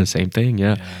 We're doing the same thing.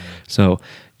 Yeah. So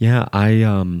yeah,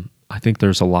 I think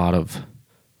there's a lot of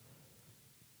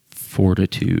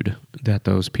fortitude that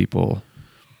those people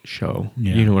show.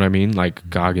 Yeah. You know what I mean? Like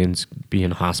Goggins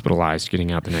being hospitalized,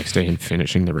 getting out the next day and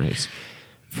finishing the race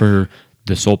for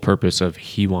the sole purpose of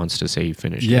he wants to say he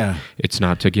finished Yeah. it. It's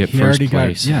not to get He first already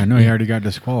place. he already got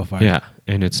disqualified. Yeah.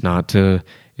 And it's not to,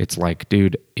 it's like,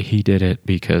 dude, he did it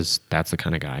because that's the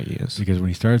kind of guy he is. Because when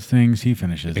he starts things, he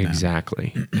finishes them.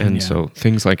 Exactly. And Yeah. so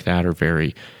things like that are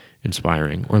very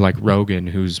inspiring. Or like Rogan,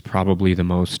 who's probably the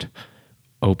most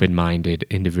open-minded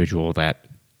individual that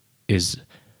is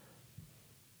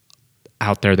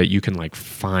out there that you can like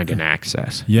find and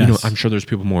access. Yes. You know, I'm sure there's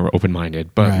people more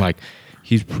open-minded, but Right. like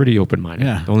he's pretty open-minded.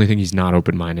 Yeah. The only thing he's not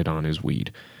open-minded on is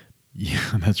weed. Yeah,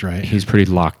 that's right. He's pretty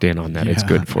locked in on that. It's Yeah.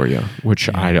 good for you, which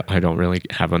Yeah. I don't really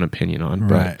have an opinion on,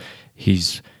 Right. but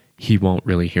he won't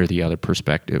really hear the other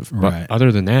perspective. But Right.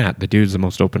 other than that, the dude's the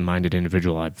most open-minded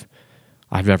individual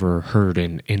I've ever heard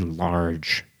in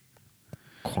large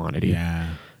quantity. Yeah.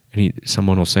 And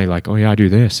someone will say like, "Oh yeah, I do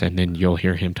this," and then you'll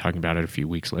hear him talking about it a few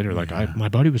weeks later. Like, Yeah. my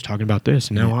buddy was talking about this,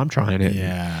 and now I'm trying it.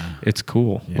 Yeah. It's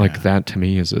cool. Yeah. Like that to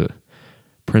me is a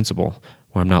principle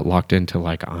where I'm not locked into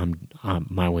like I'm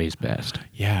my way's best.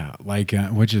 Yeah, like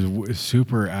which is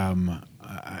super.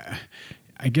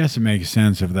 I guess it makes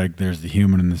sense if like there's the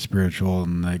human and the spiritual,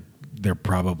 and like they're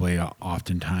probably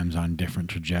oftentimes on different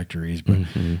trajectories, but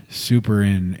super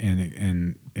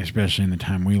in especially in the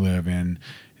time we live in,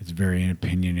 it's very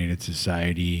opinionated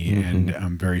society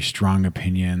and very strong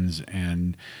opinions,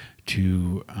 and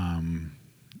to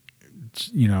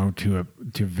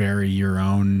to vary your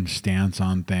own stance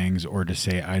on things or to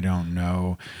say I don't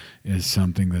know is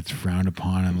something that's frowned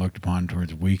upon and looked upon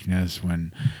towards weakness,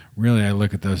 when really I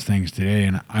look at those things today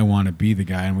and I want to be the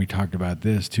guy, and we talked about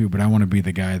this too, but I want to be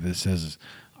the guy that says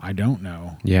I don't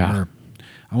know. Yeah. Or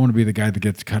I want to be the guy that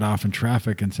gets cut off in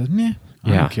traffic and says, meh, I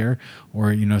Yeah. don't care.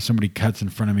 Or, somebody cuts in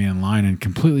front of me in line and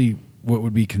completely what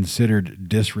would be considered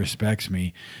disrespects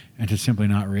me, and to simply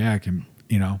not react, and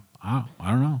I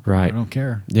don't know, Right. I don't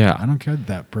care, Yeah. I don't care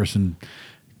that person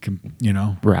can,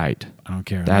 Right. I don't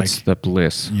care. That's Like, the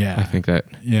bliss. Yeah. I think that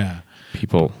yeah.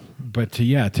 people. But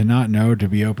to not know, to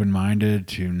be open minded,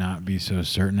 to not be so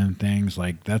certain in things,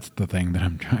 like that's the thing that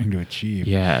I'm trying to achieve.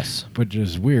 Yes. But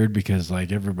just weird because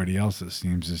like everybody else, it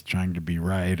seems, is trying to be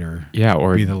right or Yeah.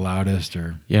 Or be the loudest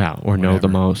or or know the whatever.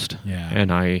 most. Yeah.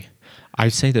 And I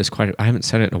say this I haven't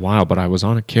said it in a while, but I was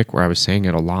on a kick where I was saying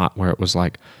it a lot, where it was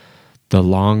like the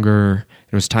longer,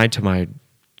 it was tied to my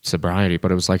sobriety,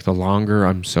 but it was like the longer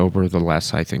I'm sober, the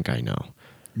less I think I know.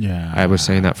 Yeah. I was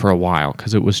saying that for a while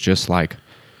because it was just like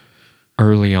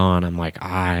early on, I'm like,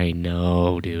 I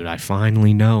know, dude. I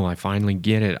finally know. I finally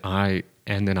get it.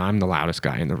 And then I'm the loudest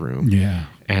guy in the room. Yeah.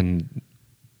 And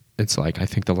it's like, I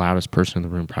think the loudest person in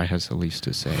the room probably has the least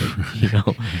to say.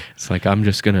 It's like, I'm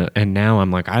just going to, and now I'm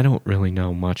like, I don't really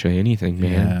know much of anything,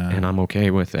 man. Yeah. And I'm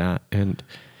okay with that. And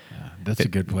That's a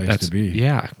good place to be.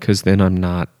 Yeah. Because then I'm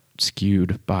not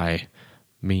skewed by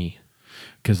me.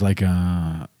 Because like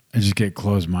I just get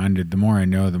closed-minded. The more I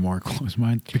know, the more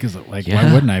closed-minded. Because like, Yeah.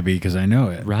 why wouldn't I be? Because I know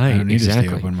it. Right, I don't need exactly. to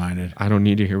stay open-minded. I don't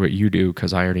need to hear what you do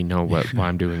because I already know what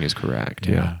I'm doing is correct.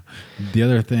 Yeah. The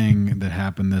other thing that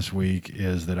happened this week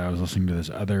is that I was listening to this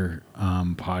other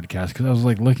podcast because I was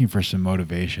like looking for some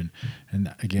motivation.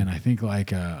 And again, I think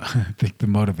like I think the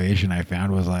motivation I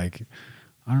found was like,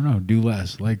 I don't know, do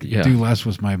less. Like do less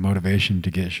was my motivation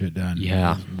to get shit done.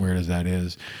 Yeah. As weird as that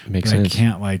is. Makes but sense. I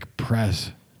can't like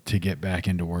press to get back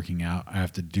into working out. I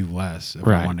have to do less if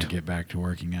I want to get back to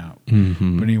working out.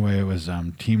 Mm-hmm. But anyway, it was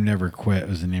Team Never Quit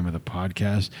was the name of the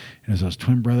podcast. And it was those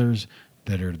twin brothers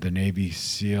that are the Navy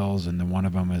SEALs, and then one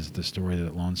of them is the story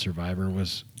that Lone Survivor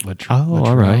was.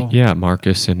 All right. Yeah,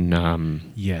 Marcus and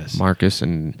yes, Marcus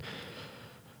and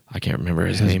I can't remember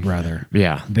his name. Brother.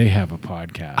 Yeah. They have a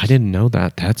podcast. I didn't know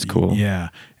that. That's cool. Yeah.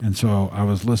 And so I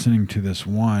was listening to this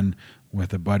one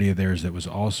with a buddy of theirs that was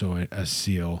also a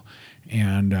SEAL.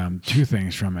 And two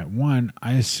things from it. One,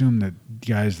 I assume that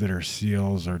guys that are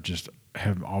SEALs are just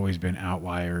have always been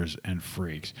outliers and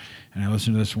freaks. And I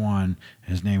listened to this one.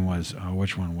 His name was,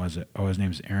 which one was it? Oh, his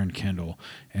name is Aaron Kendall.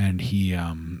 And he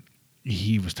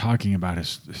was talking about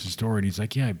his story. And he's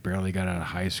like, yeah, I barely got out of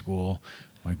high school.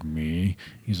 Like me.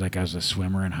 He's like, I was a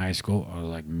swimmer in high school. I was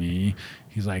like, me.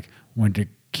 He's like, went to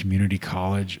community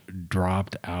college,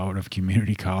 dropped out of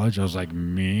community college. I was like,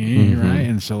 me, Mm-hmm. right?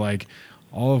 And so like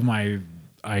all of my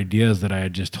ideas that I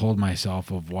had just told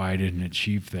myself of why I didn't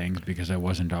achieve things because I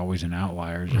wasn't always an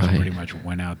outlier just pretty much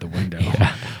went out the window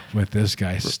with this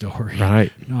guy's story.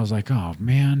 Right. And I was like, oh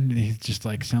man, he just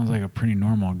like sounds like a pretty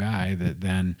normal guy that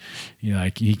then,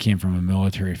 like he came from a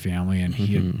military family and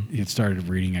he had started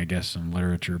reading, I guess, some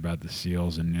literature about the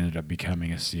SEALs and ended up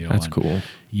becoming a SEAL. That's and, cool.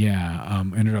 Yeah.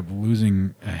 Ended up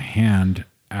losing a hand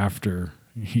after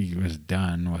he was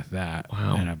done with that.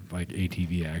 Wow. In a like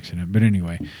ATV accident. But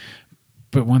anyway,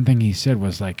 but one thing he said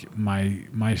was like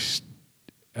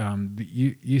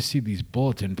you see these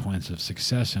bulletin points of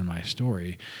success in my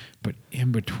story, but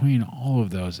in between all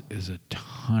of those is a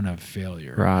ton of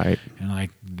failure. Right. And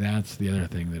like that's the other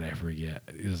thing that I forget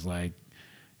is like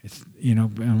it's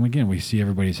and again we see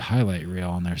everybody's highlight reel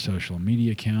on their social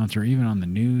media accounts or even on the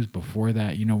news before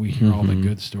that. We hear all the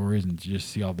good stories and just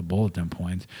see all the bulletin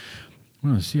points. We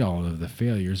don't see all of the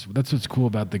failures. That's what's cool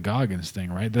about the Goggins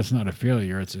thing, right? That's not a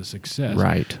failure; it's a success.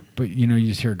 Right. But you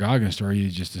just hear Goggins' story,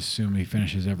 you just assume he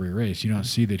finishes every race. You don't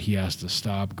see that he has to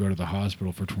stop, go to the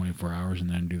hospital for 24 hours, and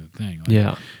then do the thing. Like,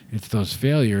 Yeah. it's those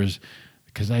failures.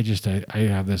 Because I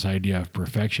have this idea of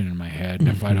perfection in my head, and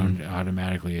if I don't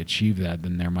automatically achieve that,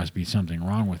 then there must be something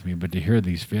wrong with me. But to hear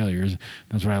these failures,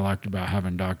 that's what I liked about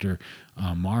having Dr.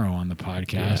 Morrow on the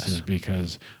podcast, is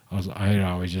because I had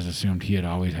always just assumed he had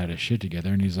always had his shit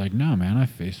together, and he's like, no, man, I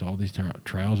faced all these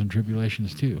trials and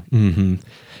tribulations too. Mm-hmm.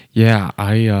 Yeah,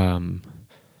 I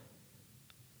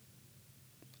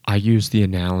use the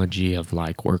analogy of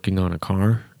like working on a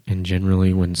car, and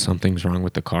generally when something's wrong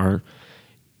with the car,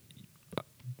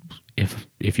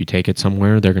 if you take it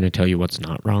somewhere, they're going to tell you what's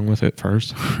not wrong with it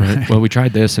first. Right? Well, we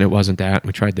tried this and it wasn't that. And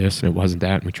we tried this and it wasn't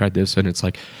that. And we tried this and it's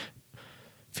like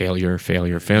failure.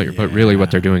 Yeah. But really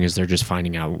what they're doing is they're just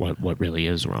finding out what really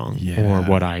is wrong or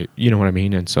what you know what I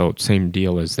mean? And so same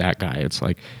deal as that guy. It's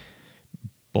like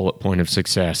bullet point of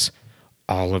success,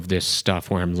 all of this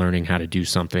stuff where I'm learning how to do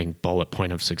something, bullet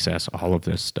point of success, all of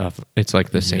this stuff. It's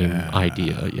like the same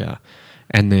idea. Yeah.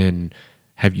 And then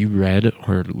have you read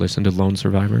or listened to Lone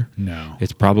Survivor? No.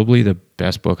 It's probably the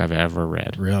best book I've ever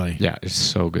read. Really? Yeah, it's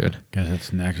so good. Guess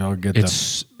it's next. I'll get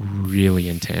It's really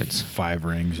intense. 5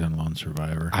 rings and Lone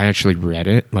Survivor. I actually read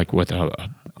it like with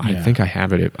I Yeah. think I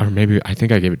have it, or maybe I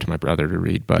think I gave it to my brother to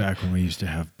read. But Back when we used to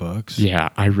have books. yeah,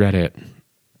 I read it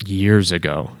years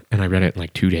ago, and I read it in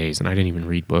like 2 days, and I didn't even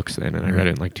read books then, and I read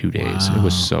it in like 2 days. It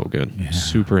was Wow. so good, Yeah.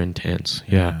 super intense.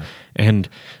 Yeah. Yeah. And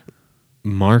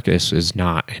Marcus is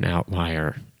not an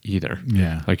outlier either.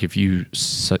 Yeah. Like if you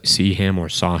see him or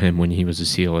saw him when he was a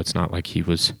SEAL, it's not like he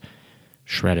was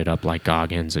shredded up like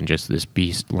Goggins and just this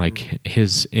beast. Like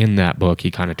his, in that book, he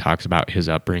kind of talks about his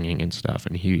upbringing and stuff,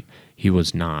 and he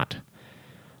was not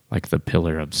like the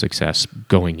pillar of success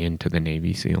going into the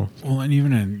Navy SEAL. Well, and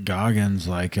even in Goggins,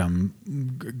 like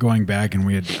going back, and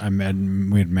we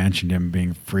had mentioned him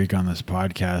being a freak on this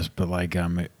podcast, but like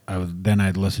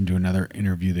I'd listened to another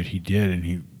interview that he did, and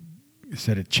he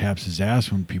said it chaps his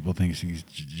ass when people think he's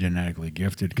genetically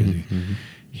gifted because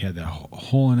he had that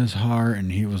hole in his heart,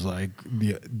 and he was like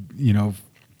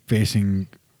facing.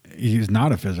 He's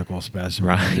not a physical specimen,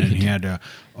 Right. and he had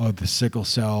the sickle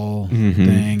cell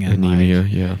thing and anemia.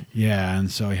 like, yeah. and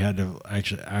so he had to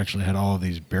actually had all of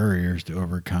these barriers to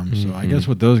overcome. So I guess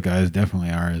what those guys definitely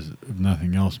are is, if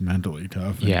nothing else, mentally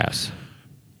tough. And Yes.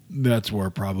 that's where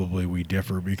probably we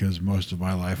differ, because most of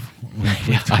my life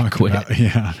I quit.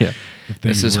 yeah. Yeah. If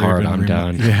This things is were hard. even I'm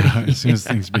done. Yeah, as soon as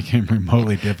things became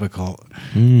remotely difficult.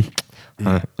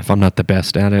 If I'm not the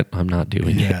best at it, I'm not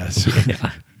doing Yes. it.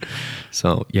 Yeah.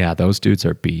 So yeah, those dudes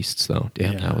are beasts though.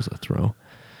 Damn, Yeah. that was a throw.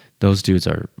 Those dudes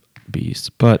are beasts.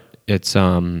 But it's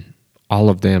all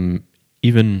of them,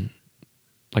 even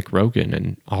like Rogan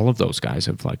and all of those guys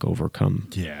have like overcome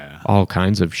Yeah. all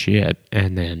kinds of shit,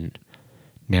 and then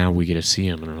now we get to see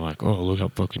them and we're like, oh, look how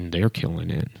fucking they're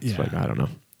killing it. It's Yeah. like, I don't know.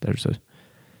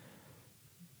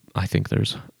 I think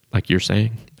there's, like you're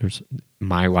saying,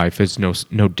 my life is no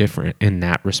different in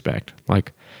that respect.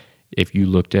 Like if you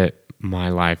looked at my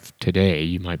life today,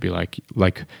 you might be like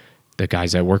the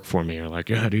guys that work for me are like,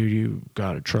 yeah, dude, you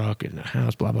got a truck and a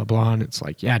house, blah, blah, blah. And it's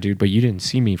like, yeah, dude, but you didn't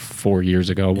see me 4 years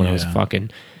ago when I was Yeah.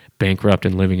 fucking bankrupt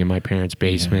and living in my parents'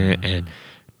 basement and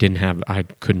I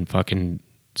couldn't fucking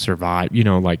survive.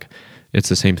 Like it's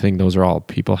the same thing. Those are all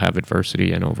people have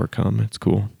adversity and overcome. It's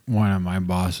cool. One of my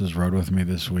bosses rode with me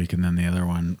this week, and then the other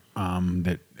one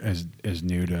that is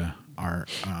new to our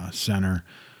center.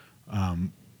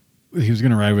 He was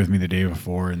going to ride with me the day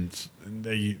before, and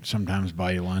they sometimes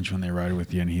buy you lunch when they ride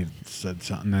with you. And he said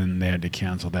something, then they had to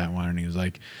cancel that one. And he was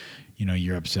like,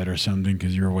 you're upset or something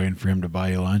because you were waiting for him to buy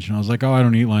you lunch. And I was like, oh, I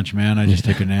don't eat lunch, man. I just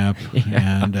take a nap.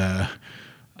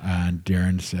 And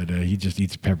Darren said he just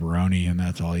eats pepperoni, and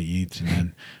that's all he eats. And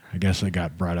then I guess it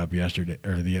got brought up yesterday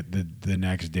or the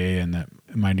next day, and that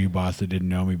my new boss that didn't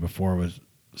know me before was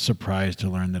surprised to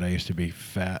learn that I used to be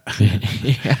fat.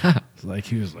 Yeah. Like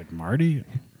he was like, Marty,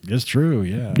 it's true,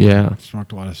 yeah. Yeah.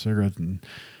 Smoked a lot of cigarettes and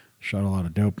shot a lot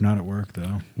of dope. Not at work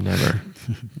though. Never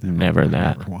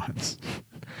that. Never once.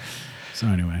 So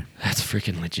anyway, That's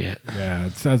freaking legit. yeah,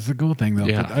 that's the cool thing though.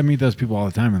 Yeah. I meet those people all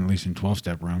the time, at least in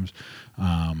 12-step rooms.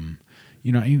 I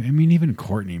mean, even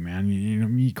Courtney, man. You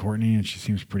meet Courtney, and she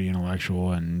seems pretty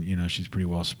intellectual, and she's pretty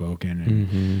well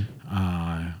spoken.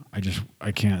 And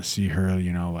I can't see her,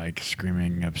 like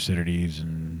screaming obscenities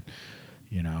and.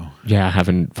 Yeah,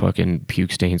 having fucking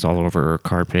puke stains all over her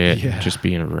carpet, Yeah. just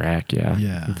being a wreck. Yeah.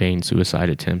 Yeah. Vain suicide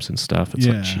attempts and stuff. It's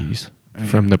like, Yeah. jeez.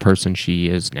 From the person she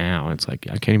is now, it's like,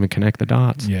 I can't even connect the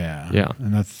dots. Yeah. Yeah.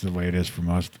 And that's the way it is for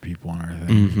most people in our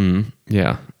thing. Mm-hmm.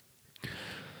 Yeah.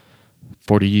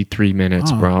 43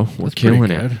 minutes, Oh, bro. We're that's killing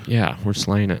pretty it. good. Yeah, we're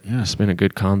slaying it. Yeah. It's been a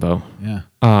good combo. Yeah.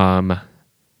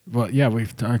 Well, yeah,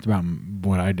 we've talked about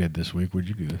what I did this week. What'd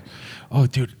you do? Oh,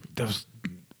 dude, that was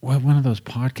one of those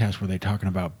podcasts where they talking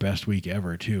about best week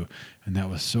ever too, and that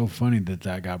was so funny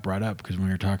that got brought up because when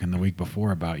we were talking the week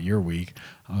before about your week,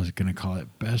 I was gonna call it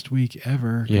best week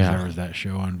ever because Yeah. there was that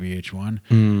show on VH1,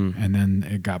 Mm. and then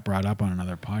it got brought up on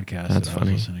another podcast That's that I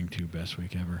funny. was listening to, best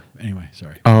week ever. Anyway,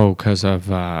 sorry. Oh, because of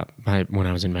when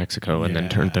I was in Mexico and then Yeah.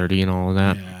 turned 30 and all of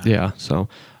that. Yeah. Yeah. So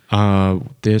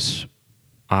this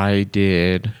I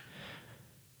did.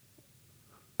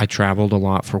 I traveled a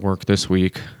lot for work this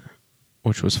week,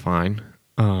 which was fine.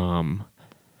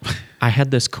 I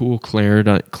had this cool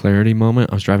clarity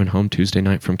moment. I was driving home Tuesday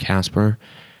night from Casper,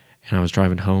 and I was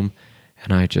driving home,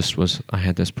 and I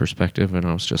had this perspective, and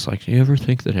I was just like, do you ever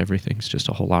think that everything's just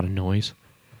a whole lot of noise?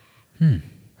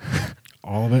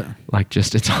 All of it. Like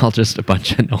it's all just a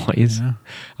bunch of noise. Yeah.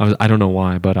 I don't know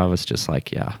why, but I was just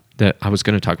like, yeah, that I was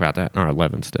going to talk about that in our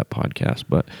 11-step podcast,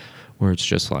 but where it's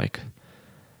just like,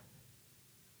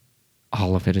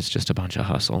 all of it is just a bunch of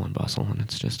hustle and bustle, and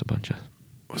it's just a bunch of...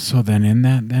 So then in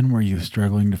that, were you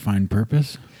struggling to find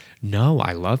purpose? No,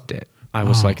 I loved it. I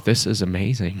was Oh. like, this is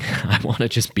amazing. I want to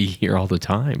just be here all the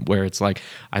time, where it's like,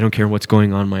 I don't care what's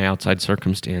going on in my outside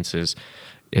circumstances.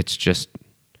 It's just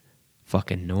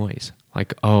fucking noise.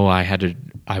 Like, oh,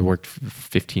 I worked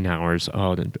 15 hours.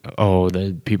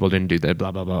 The people didn't do that,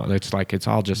 blah, blah, blah. It's like, it's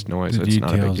all just noise. The It's not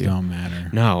a big details deal. don't matter.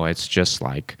 No, it's just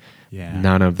like, Yeah.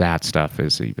 none of that stuff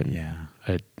is even Yeah.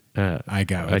 a I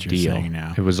got a what you're deal. saying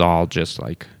now. It was all just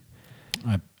like,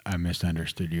 I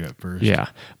misunderstood you at first. yeah.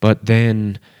 But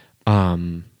then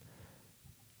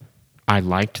I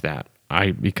liked that.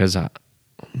 Because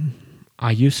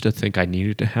I used to think I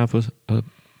needed to have a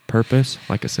purpose,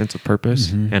 like a sense of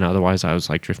purpose, and otherwise I was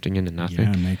like drifting into nothing.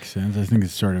 Yeah, it makes sense. I think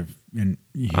it's sort of in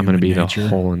I'm going to be nature. the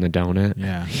hole in the donut.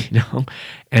 Yeah. You know?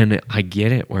 And I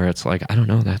get it where it's like, I don't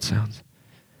know, that sounds.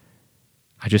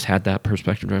 I just had that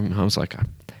perspective. And I was like,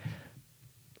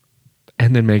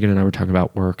 and then Megan and I were talking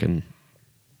about work, and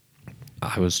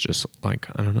I was just like,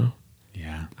 I don't know.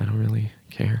 Yeah. I don't really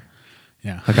care.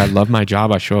 Yeah. Like, I love my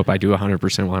job. I show up. I do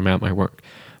 100% while I'm at my work.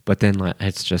 But then like,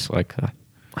 it's just like,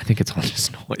 I think it's all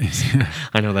just noise.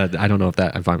 I know that. I don't know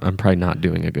if I'm probably not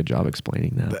doing a good job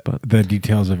explaining that. But the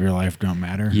details of your life don't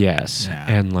matter. yes. Yeah.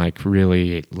 And like,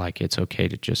 really, like, it's okay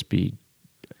to just be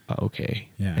okay.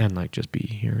 Yeah. And like, just be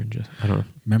here and just, I don't know.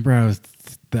 Remember, I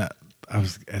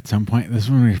was at some point. This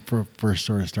is when we first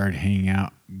sort of started hanging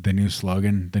out. The new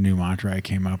slogan, the new mantra I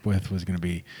came up with was going to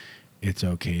be, "It's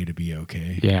okay to be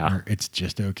okay." Yeah. Or it's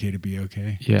just okay to be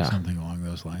okay. Yeah. Something along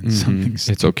those lines. Something.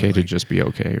 It's okay to like, just be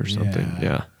okay or something.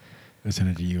 Yeah. Listen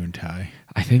it to you and Ty.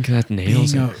 I think that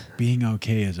nails it. Being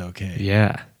okay is okay.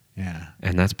 Yeah. Yeah.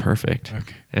 And that's perfect.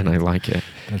 Okay. And I like it.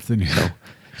 That's the new.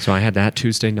 So I had that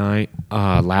Tuesday night.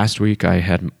 Last week I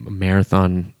had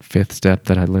Marathon Fifth Step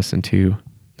that I listened to.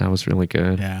 That was really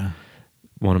good. Yeah.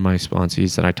 One of my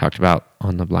sponsees that I talked about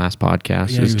on the last podcast.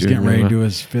 Yeah, he was doing getting ready really to do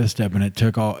his fifth step, and it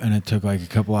took like a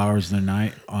couple hours in the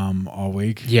night, all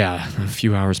week. Yeah, a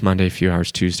few hours Monday, a few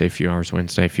hours Tuesday, a few hours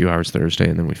Wednesday, a few hours Thursday,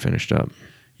 and then we finished up.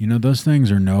 You know, those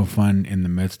things are no fun in the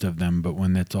midst of them, but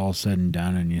when it's all said and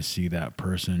done and you see that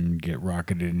person get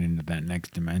rocketed into that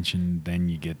next dimension, then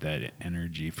you get that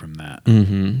energy from that.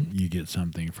 Mm-hmm. You get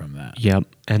something from that. Yep.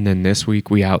 And then this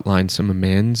week we outlined some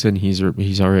amends, and he's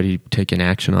already taken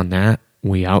action on that.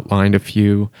 We outlined a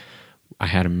few. I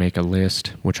had him make a list,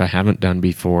 which I haven't done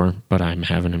before, but I'm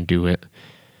having him do it.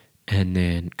 And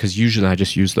then, because usually I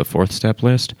just use the fourth step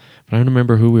list, but I don't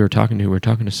remember who we were talking to. We were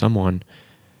talking to someone,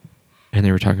 and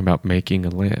they were talking about making a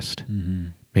list. Mm-hmm.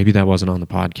 Maybe that wasn't on the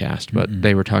podcast, but Mm-mm.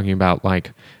 they were talking about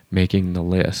like making the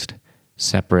list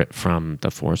separate from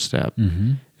the fourth step.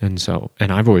 Mm-hmm.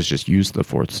 And I've always just used the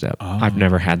fourth step. Oh. I've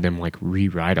never had them like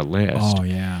rewrite a list. Oh,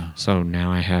 yeah. So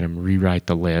now I had him rewrite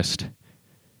the list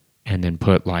and then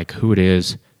put like who it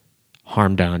is,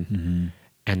 harm done, Mm-hmm.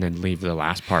 and then leave the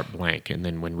last part blank. And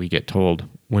then when we get told,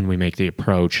 when we make the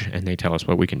approach and they tell us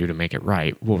what we can do to make it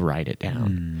right, we'll write it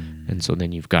down. And so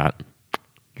then you've got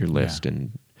your list. Yeah.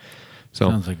 And so,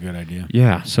 Sounds like a good idea.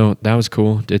 yeah, so that was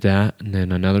cool. Did that. And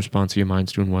then another sponsor of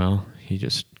mine's doing well. He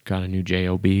just got a new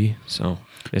JOB. So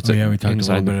it's we talked a little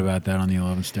inside bit about that on the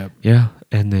 11th step. Yeah,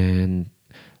 and then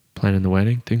planning the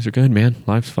wedding. Things are good, man.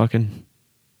 Life's fucking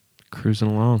cruising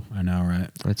along. I know, right?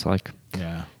 It's like,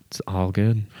 Yeah. it's all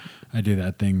good. I do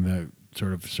that thing that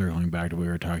sort of circling back to what we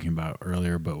were talking about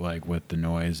earlier, but like with the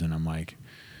noise, and I'm like,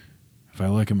 if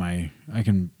I I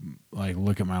can like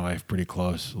look at my life pretty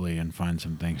closely and find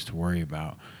some things to worry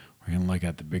about. I can look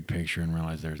at the big picture and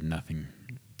realize there's nothing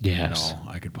Yes. at all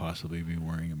I could possibly be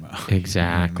worrying about.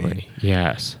 Exactly. You know what I mean?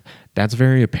 Yes. That's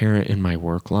very apparent in my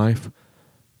work life.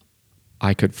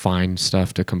 I could find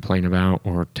stuff to complain about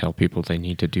or tell people they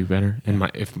need to do better. And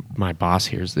if my boss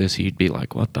hears this, he'd be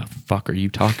like, "What the fuck are you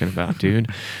talking about, dude?"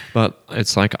 But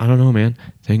it's like, I don't know, man.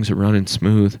 Things are running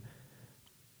smooth.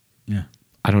 Yeah.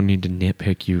 I don't need to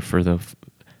nitpick you for the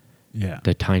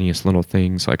tiniest little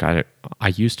things. Like I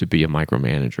used to be a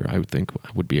micromanager. I would think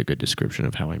would be a good description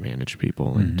of how I manage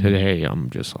people. And today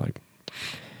I'm just like,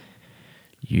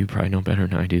 you probably know better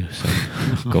than I do, so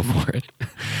go for it.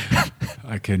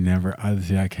 I could never.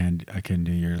 I couldn't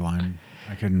do your line.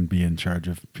 I couldn't be in charge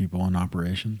of people in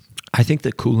operations. I think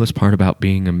the coolest part about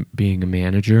being a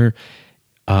manager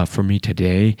for me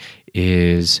today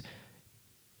is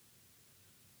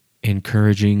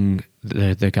encouraging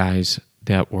the guys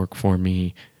that work for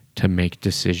me to make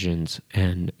decisions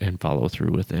and follow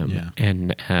through with them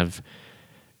and have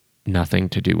nothing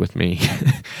to do with me.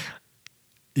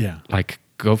 Yeah. Like,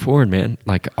 go forward, man.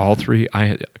 Like all three,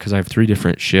 because I have 3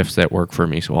 different shifts that work for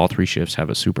me. So all 3 shifts have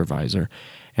a supervisor,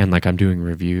 and like I'm doing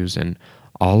reviews, and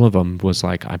all of them was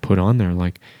like, I put on there,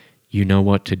 like, you know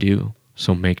what to do.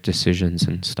 So make decisions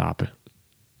and stop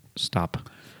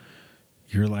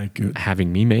You're like,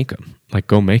 having me make them. Like,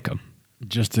 go make them.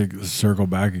 just to circle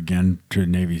back again to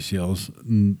Navy SEALs,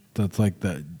 that's like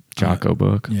the Jocko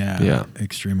book. Yeah.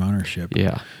 Extreme ownership.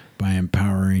 Yeah. By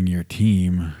empowering your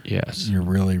team, Yes. you're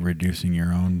really reducing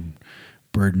your own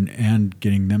burden and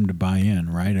getting them to buy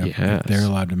in, right? If they're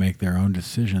allowed to make their own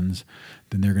decisions,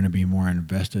 then they're going to be more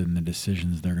invested in the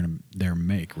decisions they're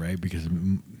make, right? Because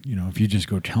if you just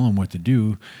go tell them what to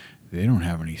do, they don't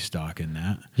have any stock in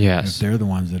that. Yes. If they're the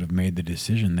ones that have made the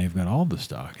decision, they've got all the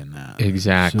stock in that.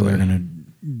 Exactly. So they're going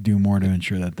to do more to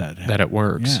ensure that it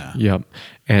works. Yeah. Yep.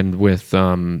 And with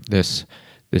this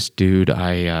dude,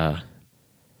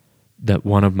 that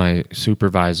one of my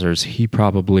supervisors, he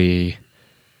probably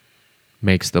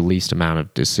makes the least amount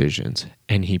of decisions,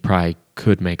 and he probably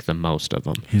could make the most of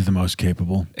them. He's the most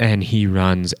capable. And he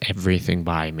runs everything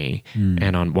by me.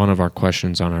 And on one of our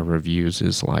questions on our reviews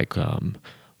is like,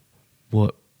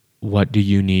 what do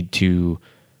you need to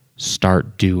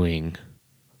start doing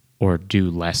or do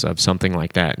less of, something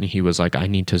like that. And he was like, I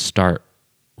need to start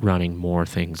running more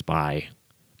things by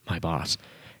my boss.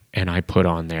 And I put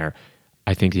on there,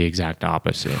 I think the exact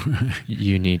opposite.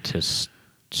 You need to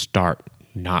start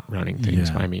not running things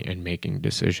by me and making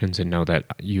decisions, and know that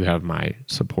you have my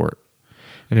support.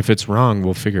 And if it's wrong,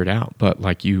 we'll figure it out. But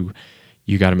like you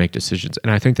got to make decisions.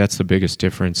 And I think that's the biggest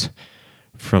difference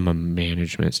from a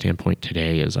management standpoint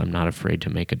today is I'm not afraid to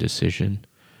make a decision.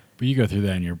 But you go through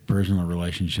that in your personal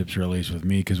relationships, or at least with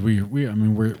me, because we're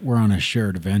on a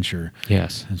shared adventure.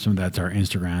 Yes. And some of that's our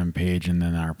Instagram page and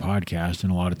then our podcast.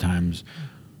 And a lot of times,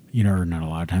 or not a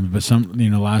lot of times, but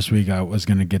last week I was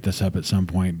going to get this up at some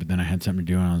point, but then I had something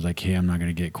to do and I was like, hey, I'm not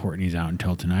going to get Courtney's out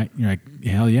until tonight. You're like,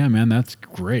 hell yeah, man, that's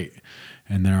great.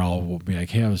 And then will be like,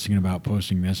 hey, I was thinking about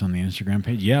posting this on the Instagram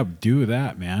page. Yeah, do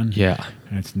that, man. Yeah.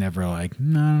 And it's never like,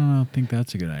 no, I don't think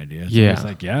that's a good idea. So yeah. It's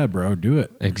like, yeah, bro, do it.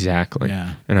 Exactly.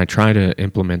 Yeah. And I try to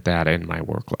implement that in my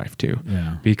work life too.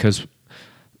 Yeah. Because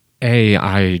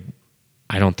I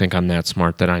don't think I'm that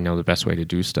smart that I know the best way to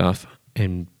do stuff.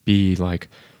 And B, like,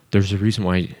 there's a reason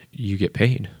why you get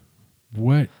paid.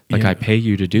 What? Like, I pay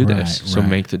you to do this, so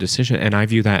make the decision. And I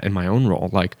view that in my own role.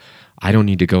 Like, I don't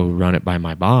need to go run it by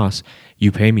my boss.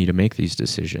 You pay me to make these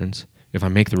decisions. If I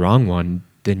make the wrong one,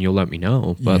 then you'll let me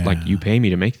know. But like, you pay me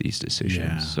to make these decisions.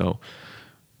 Yeah. So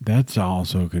that's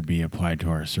also could be applied to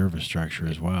our service structure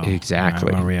as well.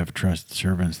 Exactly. Where we have trusted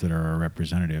servants that are our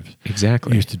representatives.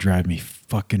 Exactly. It used to drive me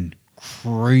fucking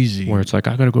crazy. Where it's like,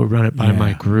 I got to go run it by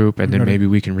my group, and then maybe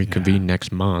we can reconvene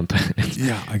next month.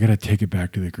 I got to take it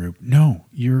back to the group. No,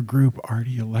 your group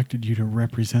already elected you to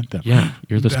represent them. Yeah,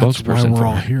 you're the spokesperson. That's why we're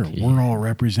all them. here. Yeah. We're all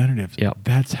representatives. Yep.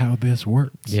 That's how this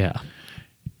works. Yeah,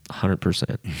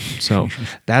 100%. So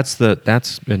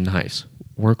that's been nice.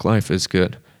 Work life is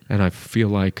good, and I feel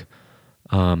like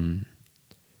I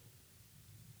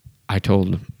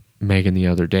told Megan the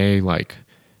other day, like,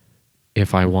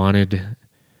 if I wanted,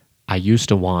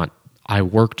 I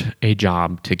worked a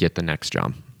job to get the next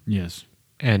job. Yes.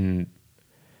 And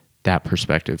that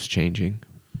perspective's changing.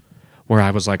 Where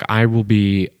I was like, I will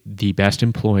be the best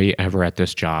employee ever at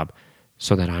this job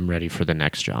so that I'm ready for the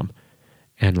next job.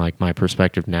 And like, my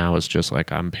perspective now is just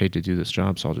like, I'm paid to do this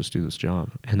job, so I'll just do this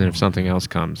job. And then if something else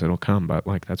comes, it'll come. But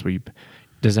like, that's what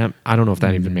I don't know if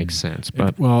that even makes sense,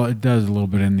 but it does a little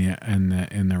bit in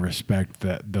the respect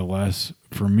that the less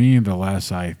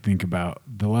I think about,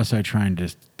 the less I try and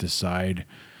just decide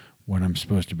what I'm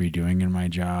supposed to be doing in my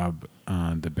job,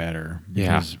 the better.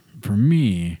 Because for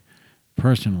me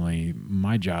personally,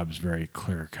 my job is very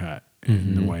clear cut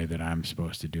in the way that I'm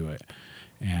supposed to do it,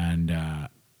 and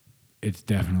it's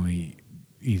definitely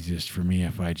easiest for me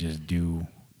if I just do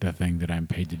the thing that I'm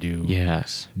paid to do.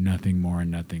 Yes. Nothing more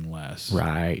and nothing less.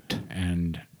 Right.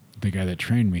 And the guy that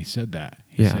trained me said that.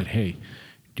 He said, hey,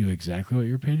 do exactly what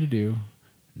you're paid to do.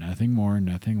 Nothing more,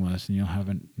 nothing less, and you'll have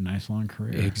a nice long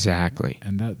career. Exactly.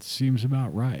 And that seems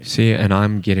about right. See, and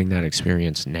I'm getting that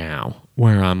experience now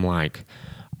where I'm like,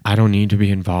 I don't need to be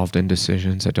involved in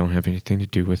decisions that don't have anything to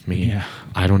do with me. Yeah.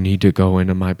 I don't need to go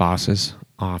into my boss's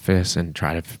office and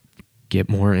try to get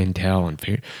more intel and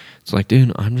figure. It's like,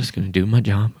 dude, I'm just going to do my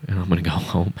job and I'm going to go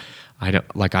home.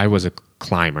 I was a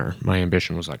climber. My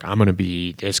ambition was like, I'm going to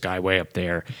be this guy way up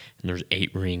there, and there's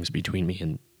 8 rings between me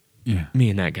and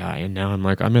that guy. And now I'm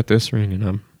like, I'm at this ring and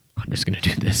I'm just going to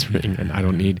do this ring, and I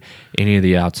don't need any of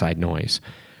the outside noise.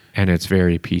 And it's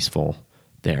very peaceful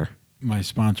there. My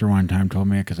sponsor one time told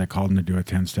me, because I called him to do a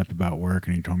 10-step about work,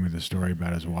 and he told me the story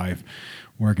about his wife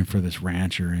working for this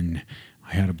rancher, and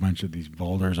I had a bunch of these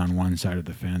boulders on one side of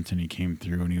the fence, and he came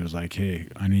through and he was like, "Hey,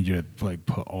 I need you to like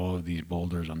put all of these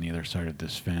boulders on the other side of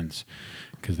this fence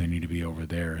because they need to be over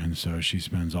there." And so she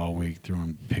spends all week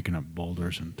picking up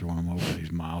boulders and throwing them over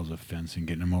these miles of fence and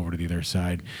getting them over to the other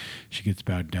side. She gets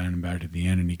about done and back to the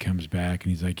end, and he comes back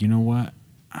and he's like, "You know what?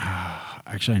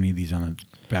 Actually, I need these on the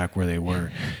back where they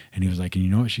were." And he was like, "And you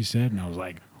know what she said?" And I was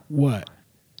like, "What?"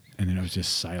 And then it was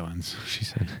just silence. She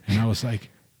said, And I was like,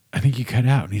 "I think you cut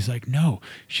out." And he's like, "No,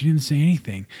 she didn't say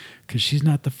anything because she's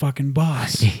not the fucking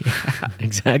boss." yeah,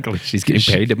 exactly. She's getting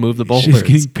paid to move the She's boulders.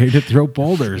 getting paid to throw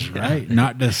boulders, right?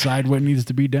 Not decide what needs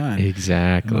to be done.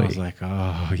 Exactly. And I was like,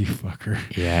 "Oh, you fucker."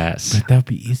 Yes. But that'd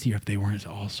be easier if they weren't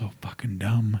all so fucking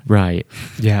dumb. Right.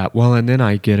 Yeah. Well, and then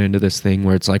I get into this thing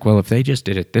where it's like, well, if they just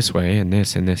did it this way and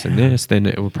this and this and this, then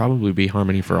it would probably be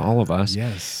harmony for all of us.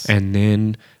 Yes. And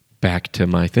then back to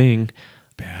my thing,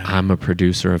 Bad. I'm a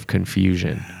producer of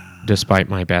confusion. Despite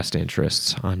my best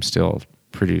interests, I'm still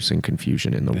producing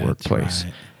confusion in the That's workplace.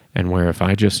 right. And where if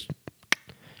I just,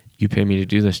 you pay me to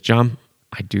do this job,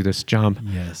 I do this job.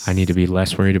 Yes. I need to be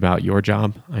less worried about your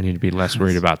job. I need to be less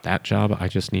worried about that job. I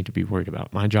just need to be worried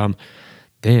about my job.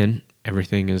 Then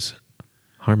everything is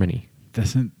harmony.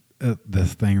 Doesn't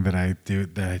this thing that I do,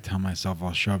 that I tell myself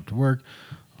I'll show up to work,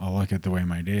 I'll look at the way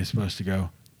my day is supposed to go,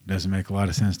 doesn't make a lot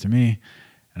of sense to me,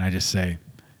 and I just say,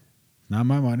 "Not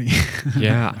my money."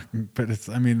 Yeah. But it's,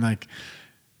 I mean, like,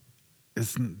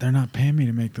 they're not paying me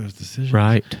to make those decisions.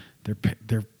 Right.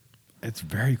 It's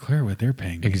very clear what they're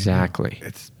paying me. Exactly.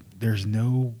 There's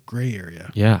no gray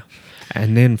area. Yeah.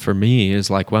 And then for me is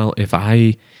like, well, if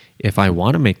I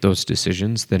want to make those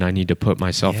decisions, then I need to put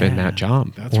myself in Yeah, that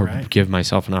job that's or right. give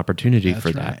myself an opportunity That's for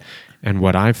right. that. And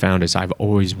what I've found is I've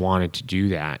always wanted to do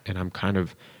that. And I'm kind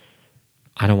of,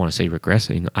 I don't want to say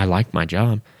regressing. I like my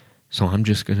job. So I'm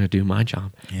just going to do my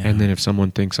job. Yeah. And then if someone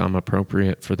thinks I'm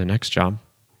appropriate for the next job,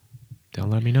 they'll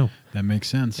let me know. That makes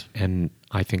sense. And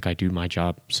I think I do my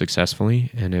job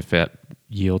successfully. And if it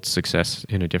yields success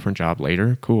in a different job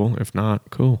later, cool. If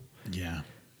not, cool. Yeah.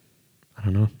 I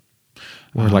don't know.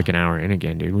 We're like an hour in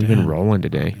again, dude. We've been rolling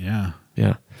today. Yeah.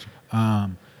 Yeah.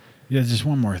 Yeah, just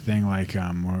one more thing. Like, we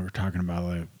were talking about,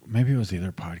 like, maybe it was the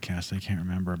other podcast. I can't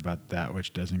remember, about that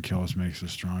which doesn't kill us makes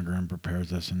us stronger and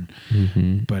prepares us.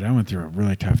 And but I went through a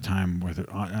really tough time with it,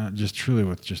 just truly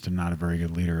with just not a very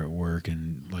good leader at work,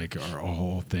 and like our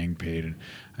whole thing paid. And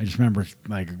I just remember,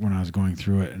 like, when I was going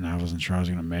through it, and I wasn't sure I was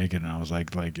going to make it, and I was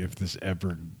like, if this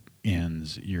ever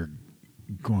ends, you're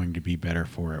going to be better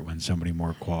for it when somebody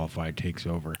more qualified takes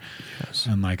over. Yes.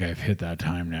 And like, I've hit that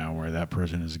time now where that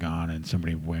person is gone and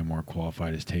somebody way more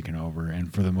qualified has taken over.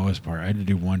 And for the most part, I had to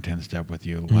do 110 step with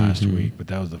you last week, but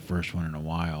that was the first one in a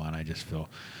while, and I just feel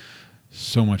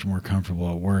so much more comfortable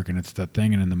at work. And it's that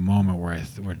thing, and in the moment where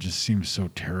it just seems so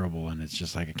terrible, and it's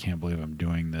just like, I can't believe I'm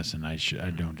doing this, and I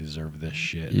don't deserve this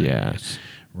shit. Yes.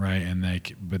 Right. And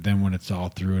like, but then when it's all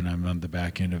through and I'm on the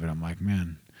back end of it, I'm like,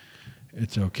 man,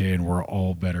 it's okay, and we're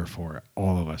all better for it.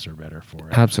 All of us are better for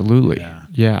it. Absolutely. Yeah.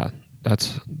 Yeah.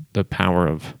 That's the power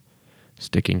of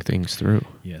sticking things through,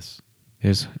 Yes.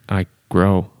 is I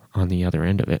grow on the other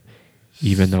end of it,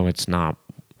 even though it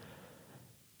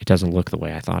doesn't look the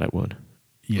way I thought it would.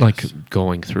 Yes. Like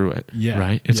going through it, Yeah,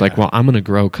 right? It's yeah. like, well, I'm going to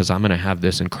grow because I'm going to have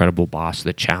this incredible boss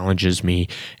that challenges me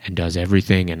and does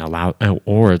everything and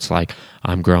or it's like,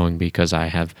 I'm growing because I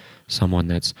have someone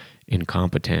that's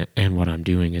incompetent, and what I'm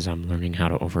doing is I'm learning how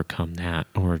to overcome that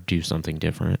or do something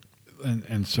different.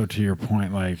 And so to your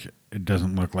point, like, it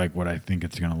doesn't look like what I think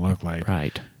it's going to look like.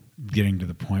 Right. Getting to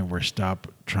the point where stop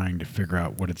trying to figure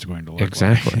out what it's going to look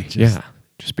Exactly. like. Yeah.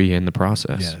 Just be in the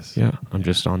process. Yes. Yeah. I'm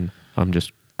just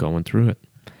going through it.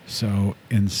 So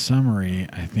in summary,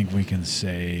 I think we can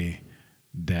say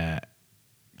that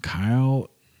Kyle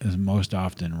is most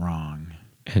often wrong.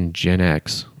 And Gen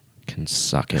X can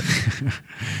suck it.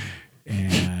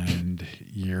 And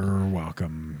you're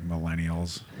welcome,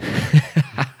 millennials.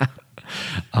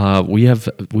 We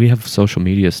have social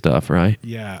media stuff, right?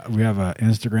 Yeah, we have an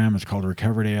Instagram. It's called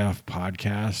Recovered AF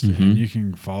Podcast, and you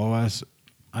can follow us.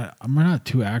 I'm not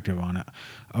too active on it.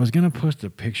 I was going to post a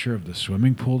picture of the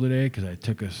swimming pool today because I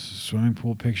took a swimming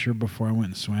pool picture before I went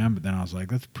and swam, but then I was like,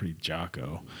 that's pretty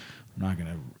Jocko. I'm not going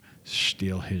to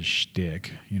steal his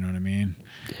shtick. You know what I mean?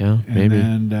 Yeah, maybe.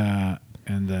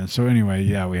 And then, so anyway,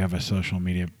 yeah, we have a social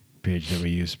media page that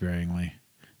we use sparingly,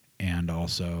 and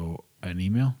also an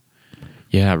email.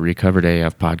 Yeah,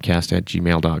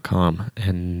 recoveredafpodcast@gmail.com.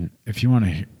 And If you want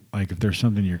to, like, if there's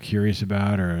something you're curious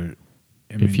about, or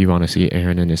if you want to see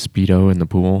Aaron in his Speedo in the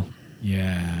pool,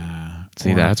 yeah.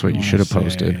 see, Or that's if what you wanna should have say,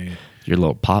 posted. Your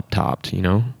little pop topped,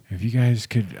 If you guys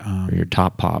could, or your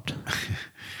top popped.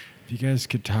 if If you guys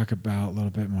could talk about a little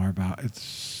bit more about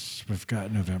we've got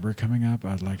November coming up.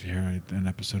 I'd like to hear an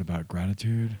episode about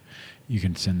gratitude. You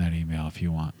can send that email if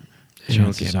you want.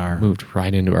 Chances are moved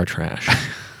right into our trash.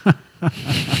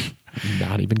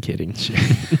 Not even kidding.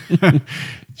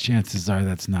 Chances are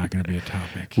that's not going to be a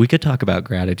topic. We could talk about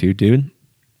gratitude, dude.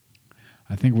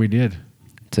 I think we did.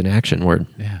 It's an action word.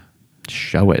 Yeah.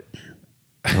 Show it.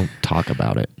 Don't talk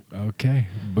about it. Okay.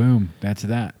 Boom. That's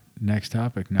that. Next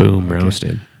topic. No, Boom. Okay.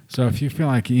 Roasted. So if you feel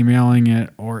like emailing it,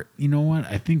 or you know what,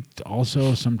 I think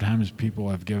also sometimes people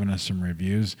have given us some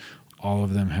reviews. All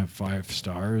of them have 5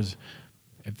 stars.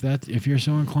 If you're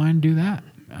so inclined, do that.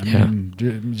 I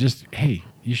mean, just hey,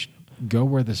 you should go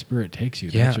where the Spirit takes you.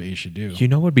 Yeah. That's what you should do. You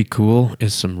know what'd be cool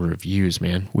is some reviews,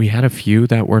 man. We had a few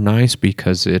that were nice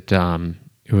because it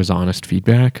was honest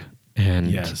feedback. And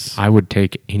yes. I would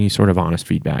take any sort of honest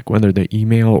feedback, whether the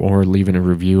email or leaving a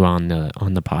review on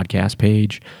the podcast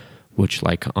page, which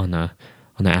like on the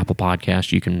Apple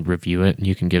Podcast, you can review it and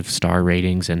you can give star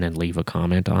ratings and then leave a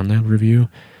comment on the review.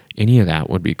 Any of that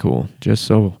would be cool. Just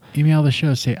so email the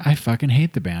show, say I fucking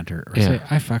hate the banter, or say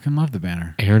I fucking love the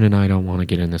banter. Aaron and I don't want to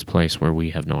get in this place where we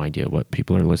have no idea what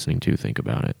people are listening to think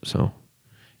about it. So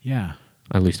yeah.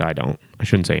 At least I don't. I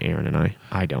shouldn't say Aaron and I.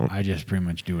 I don't. I just pretty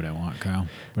much do what I want, Kyle.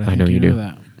 But I know you do.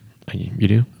 That. You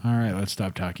do? All right, let's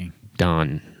stop talking.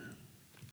 Done.